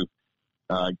wanted to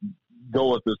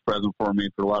go with this present for me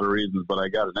for a lot of reasons, but I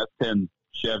got an S10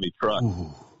 Chevy truck.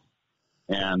 Ooh.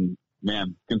 And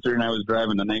man, considering I was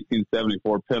driving the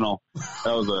 1974 Pinto,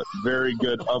 that was a very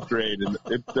good upgrade. And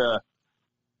it's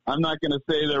I'm not going to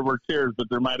say there were tears, but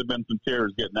there might have been some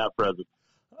tears getting that present.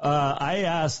 I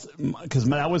asked, because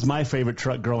that was my favorite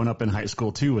truck growing up in high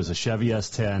school, too, was a Chevy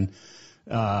S10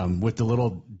 with the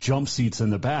little jump seats in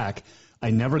the back.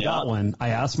 I never got one. I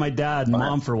asked my dad and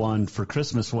mom for one for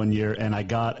Christmas one year, and I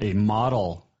got a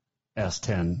model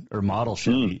S10 or model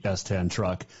Chevy S10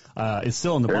 truck. It's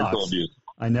still in the box. Abuse.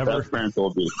 That's parental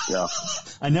abuse, yeah.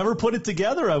 I never put it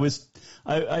together. I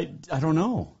don't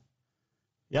know.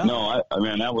 Yeah. No, I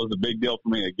mean, that was a big deal for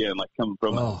me. Again, like coming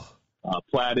from a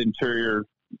plaid interior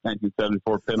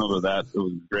 1974 Pinto to that, it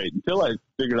was great. Until I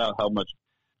figured out how much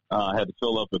I had to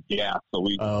fill up with gas. So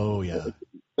we down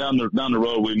the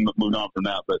road we moved on from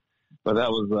that. But that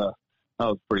was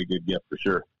a pretty good gift for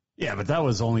sure. Yeah, but that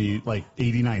was only like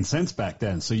 89 cents back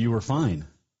then, so you were fine.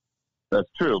 That's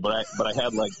true, but I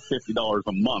had like $50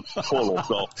 a month total.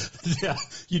 So yeah,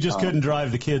 you just couldn't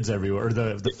drive the kids everywhere, or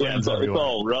the friends everywhere. It's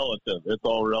all relative. It's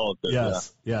all relative.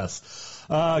 Yes.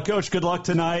 Coach, good luck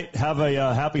tonight. Have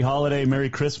a happy holiday, Merry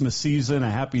Christmas season, a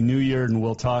Happy New Year, and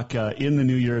we'll talk in the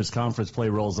New Year as conference play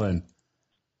rolls in.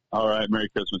 All right, Merry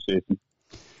Christmas, Jason.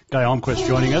 Guy Almquist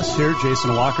joining us here,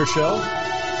 Jason Walker Show.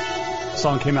 The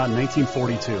song came out in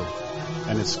 1942,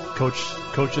 and it's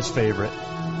Coach's favorite.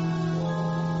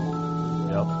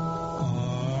 Yep.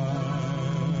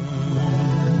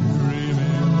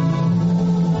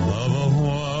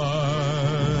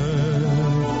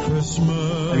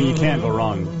 I mean, you can't go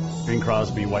wrong. Bing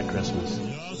Crosby, White Christmas.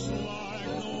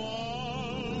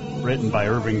 Written by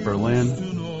Irving Berlin.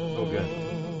 So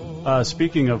good.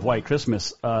 Speaking of White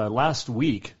Christmas, last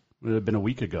week, it would have been a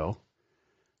week ago,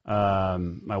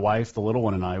 my wife, the little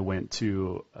one, and I went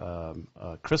to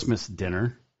a Christmas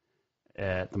dinner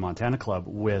at the Montana Club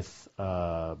with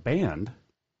a band,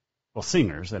 well,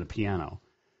 singers and a piano,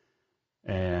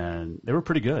 and they were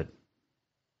pretty good.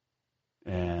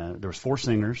 And there was 4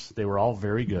 singers. They were all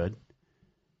very good,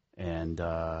 and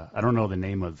I don't know the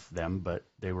name of them, but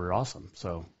they were awesome.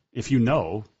 So if you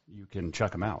know, you can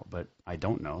check them out, but I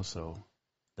don't know, so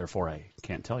therefore I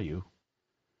can't tell you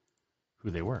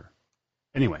who they were.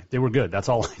 Anyway, they were good. That's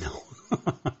all I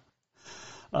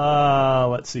know.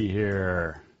 Let's see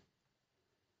here.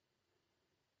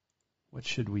 What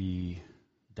should we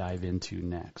dive into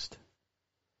next?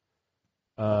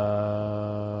 I'm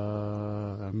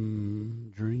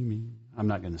dreaming. I'm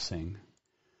not going to sing.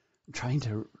 I'm trying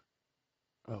to...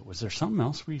 was there something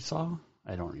else we saw?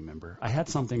 I don't remember. I had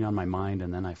something on my mind,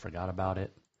 and then I forgot about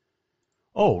it.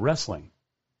 Oh, wrestling.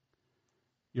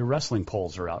 Your wrestling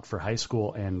polls are out for high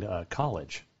school and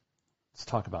college. Let's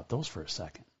talk about those for a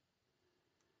second.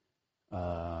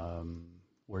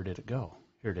 Where did it go?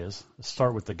 Here it is. Let's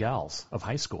start with the gals of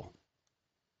high school.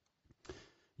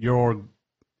 Your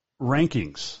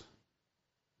rankings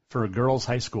for a girls'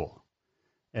 high school.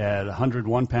 At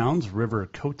 101 pounds, River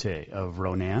Cote of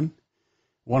Ronan.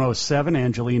 107,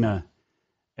 Angelina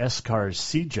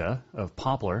Escarcega of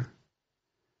Poplar.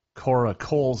 Cora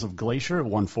Coles of Glacier at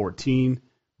 114.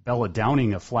 Bella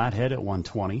Downing of Flathead at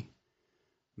 120.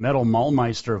 Metal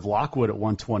Malmeister of Lockwood at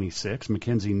 126.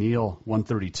 Mackenzie Neal,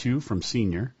 132 from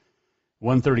Senior.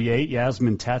 138,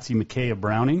 Yasmin Tatsy McKay of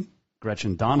Browning.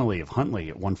 Gretchen Donnelly of Huntley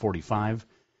at 145.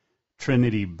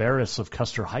 Trinity Barris of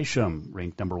Custer Hysham,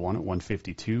 ranked number 1 at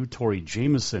 152. Tori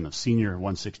Jameson of Senior,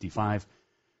 165.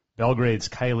 Belgrade's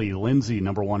Kylie Lindsay,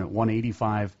 number 1 at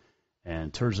 185.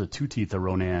 And Terza Tutith of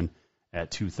Ronan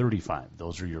at 235.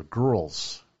 Those are your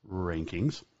girls'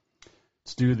 rankings.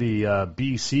 Let's do the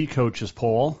BC coaches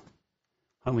poll.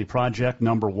 Huntley Project,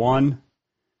 number 1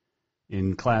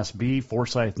 in Class B.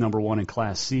 Forsyth, number 1 in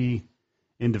Class C.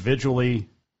 Individually,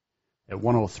 at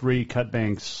 103,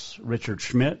 Cutbank's Richard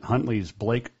Schmidt. Huntley's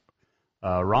Blake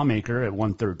Rawmaker at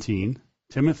 113.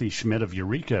 Timothy Schmidt of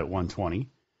Eureka at 120.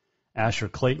 Asher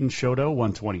Clayton Shoto,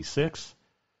 126.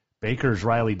 Baker's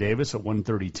Riley Davis at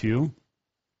 132.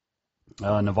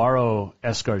 Navarro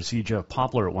Escarcega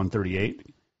Poplar at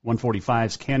 138.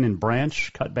 145's Cannon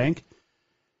Branch Cutbank.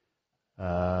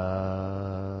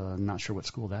 Not sure what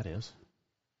school that is.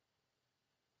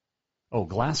 Oh,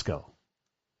 Glasgow.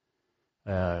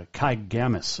 Kai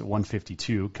Gamis,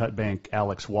 152. Cutbank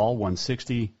Alex Wall,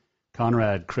 160.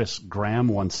 Conrad Chris Graham,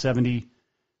 170.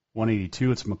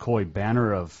 182, it's McCoy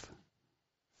Banner of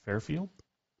Fairfield,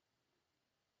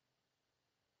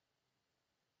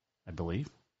 I believe.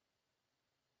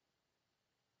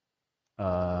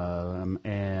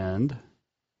 And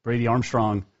Brady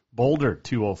Armstrong, Boulder,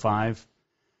 205.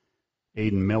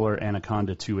 Aiden Miller,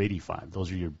 Anaconda, 285.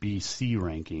 Those are your BC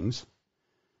rankings.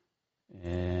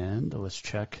 And let's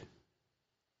check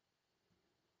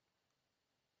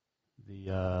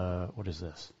the, what is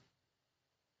this?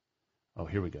 Oh,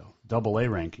 here we go. Double A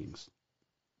rankings.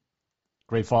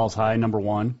 Great Falls High, number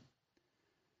 1.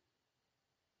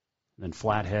 Then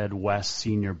Flathead, West,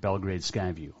 Senior, Belgrade,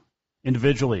 Skyview.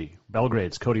 Individually,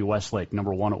 Belgrade's Cody Westlake,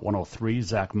 number 1 at 103.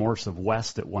 Zach Morse of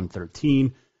West at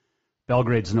 113.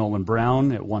 Belgrade's Nolan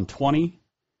Brown at 120.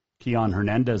 Keon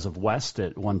Hernandez of West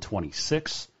at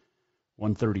 126.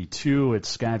 132,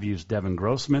 it's Skyview's Devin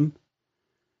Grossman.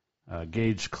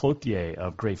 Gage Cloutier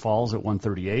of Great Falls at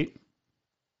 138.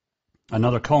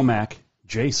 Another Comac,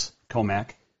 Jace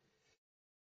Comac,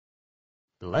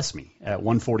 bless me, at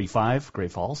 145,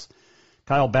 Great Falls.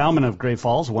 Kyle Bauman of Great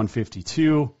Falls,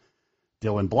 152.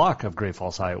 Dylan Block of Great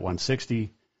Falls High at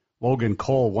 160. Logan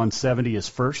Cole, 170 is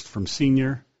first from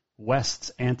Senior. West's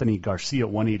Anthony Garcia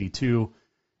at 182.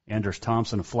 Anders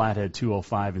Thompson of Flathead,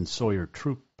 205. And Sawyer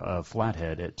Troop of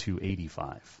Flathead at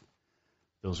 285.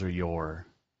 Those are your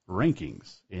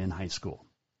rankings in high school.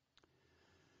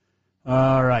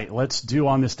 All right, let's do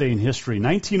on this day in history.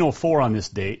 1904 on this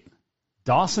date,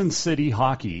 Dawson City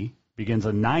Hockey begins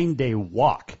a 9-day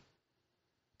walk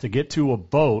to get to a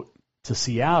boat to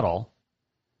Seattle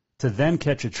to then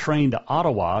catch a train to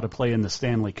Ottawa to play in the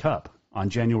Stanley Cup on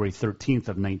January 13th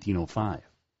of 1905.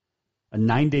 A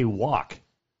 9-day walk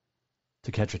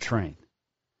to catch a train.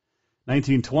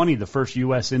 1920, the first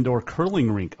U.S. indoor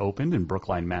curling rink opened in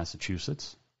Brookline,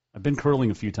 Massachusetts. I've been curling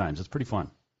a few times. It's pretty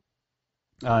fun.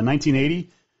 1980,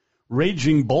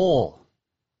 Raging Bull,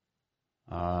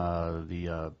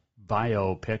 the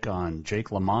biopic on Jake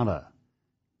LaMotta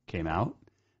came out.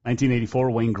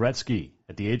 1984, Wayne Gretzky,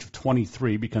 at the age of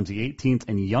 23, becomes the 18th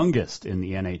and youngest in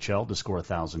the NHL to score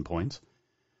 1,000 points.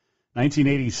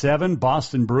 1987,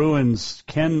 Boston Bruins'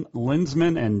 Ken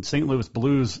Linseman and St. Louis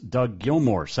Blues' Doug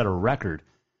Gilmour set a record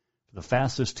for the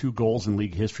fastest 2 goals in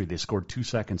league history. They scored 2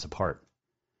 seconds apart.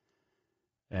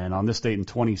 And on this date in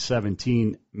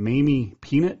 2017, Mamie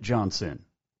Peanut Johnson,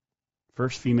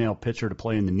 first female pitcher to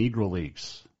play in the Negro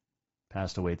Leagues,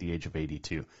 passed away at the age of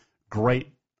 82. Great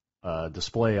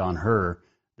display on her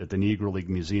at the Negro League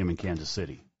Museum in Kansas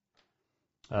City.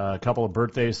 A couple of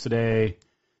birthdays today.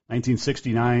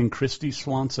 1969, Christy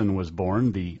Swanson was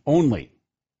born, the only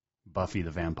Buffy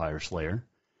the Vampire Slayer.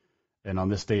 And on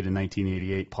this date in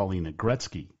 1988, Paulina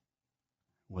Gretzky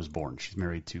was born. She's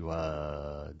married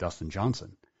to Dustin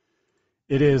Johnson.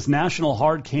 It is National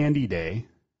Hard Candy Day.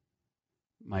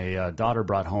 My daughter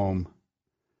brought home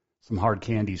some hard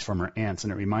candies from her aunts,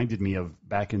 and it reminded me of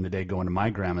back in the day going to my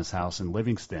grandma's house in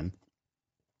Livingston.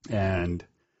 And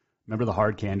remember the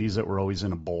hard candies that were always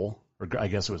in a bowl? Or I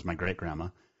guess it was my great-grandma.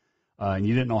 And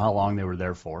you didn't know how long they were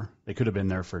there for. They could have been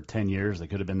there for 10 years. They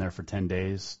could have been there for 10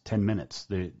 days, 10 minutes.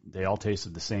 They all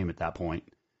tasted the same at that point.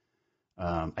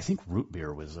 I think root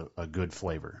beer was a good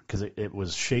flavor because it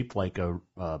was shaped like a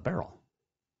barrel.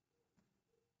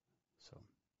 So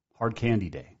Hard Candy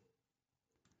Day.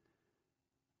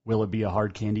 Will it be a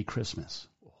hard candy Christmas?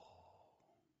 Oh,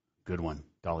 good one.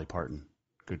 Dolly Parton.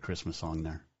 Good Christmas song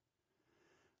there.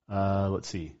 Let's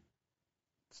see.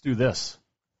 Let's do this.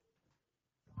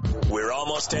 We're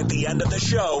almost at the end of the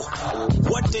show.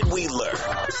 What did we learn?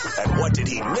 And what did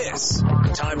he miss?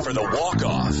 Time for the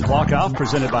walk-off. Walk-off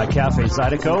presented by Cafe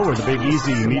Zydeco, where the Big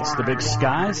Easy meets the Big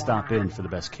Sky. Stop in for the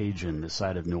best Cajun this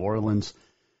side of New Orleans.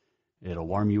 It'll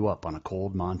warm you up on a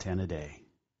cold Montana day.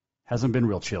 Hasn't been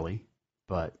real chilly,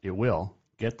 but it will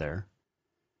get there.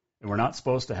 And we're not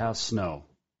supposed to have snow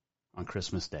on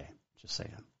Christmas Day. Just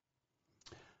saying.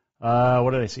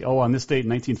 What did I see? Oh, on this date in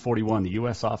 1941, the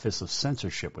U.S. Office of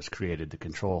Censorship was created to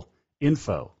control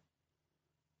info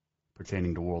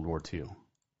pertaining to World War II.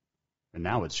 And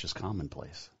now it's just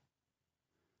commonplace,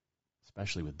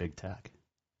 especially with big tech.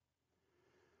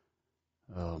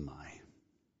 Oh, my.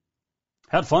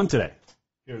 Had fun today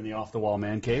here in the Off the Wall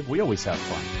Man Cave. We always have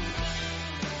fun.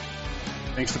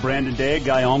 Thanks to Brandon Day,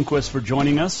 Guy Almquist for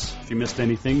joining us. If you missed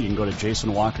anything, you can go to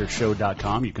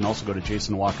JasonWalkerShow.com. You can also go to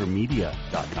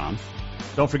JasonWalkerMedia.com.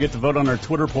 Don't forget to vote on our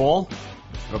Twitter poll.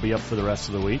 It'll be up for the rest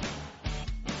of the week.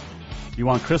 You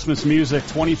want Christmas music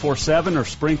 24/7 or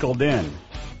sprinkled in?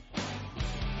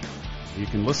 You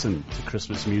can listen to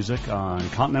Christmas music on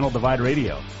Continental Divide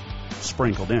Radio,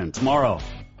 sprinkled in. Tomorrow,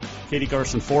 Katie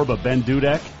Garson-Forba, Ben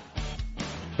Dudek.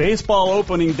 Baseball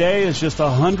opening day is just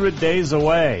 100 days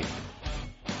away.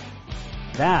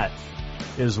 That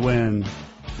is when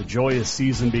the joyous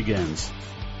season begins.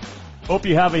 Hope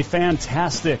you have a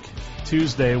fantastic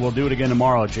Tuesday. We'll do it again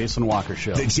tomorrow. Jason Walker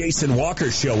Show. The Jason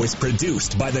Walker Show is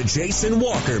produced by the Jason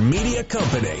Walker Media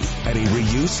Company. Any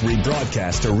reuse,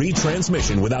 rebroadcast, or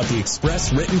retransmission without the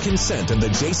express written consent of the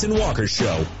Jason Walker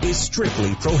Show is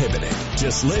strictly prohibited.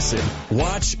 Just listen,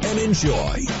 watch, and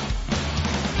enjoy.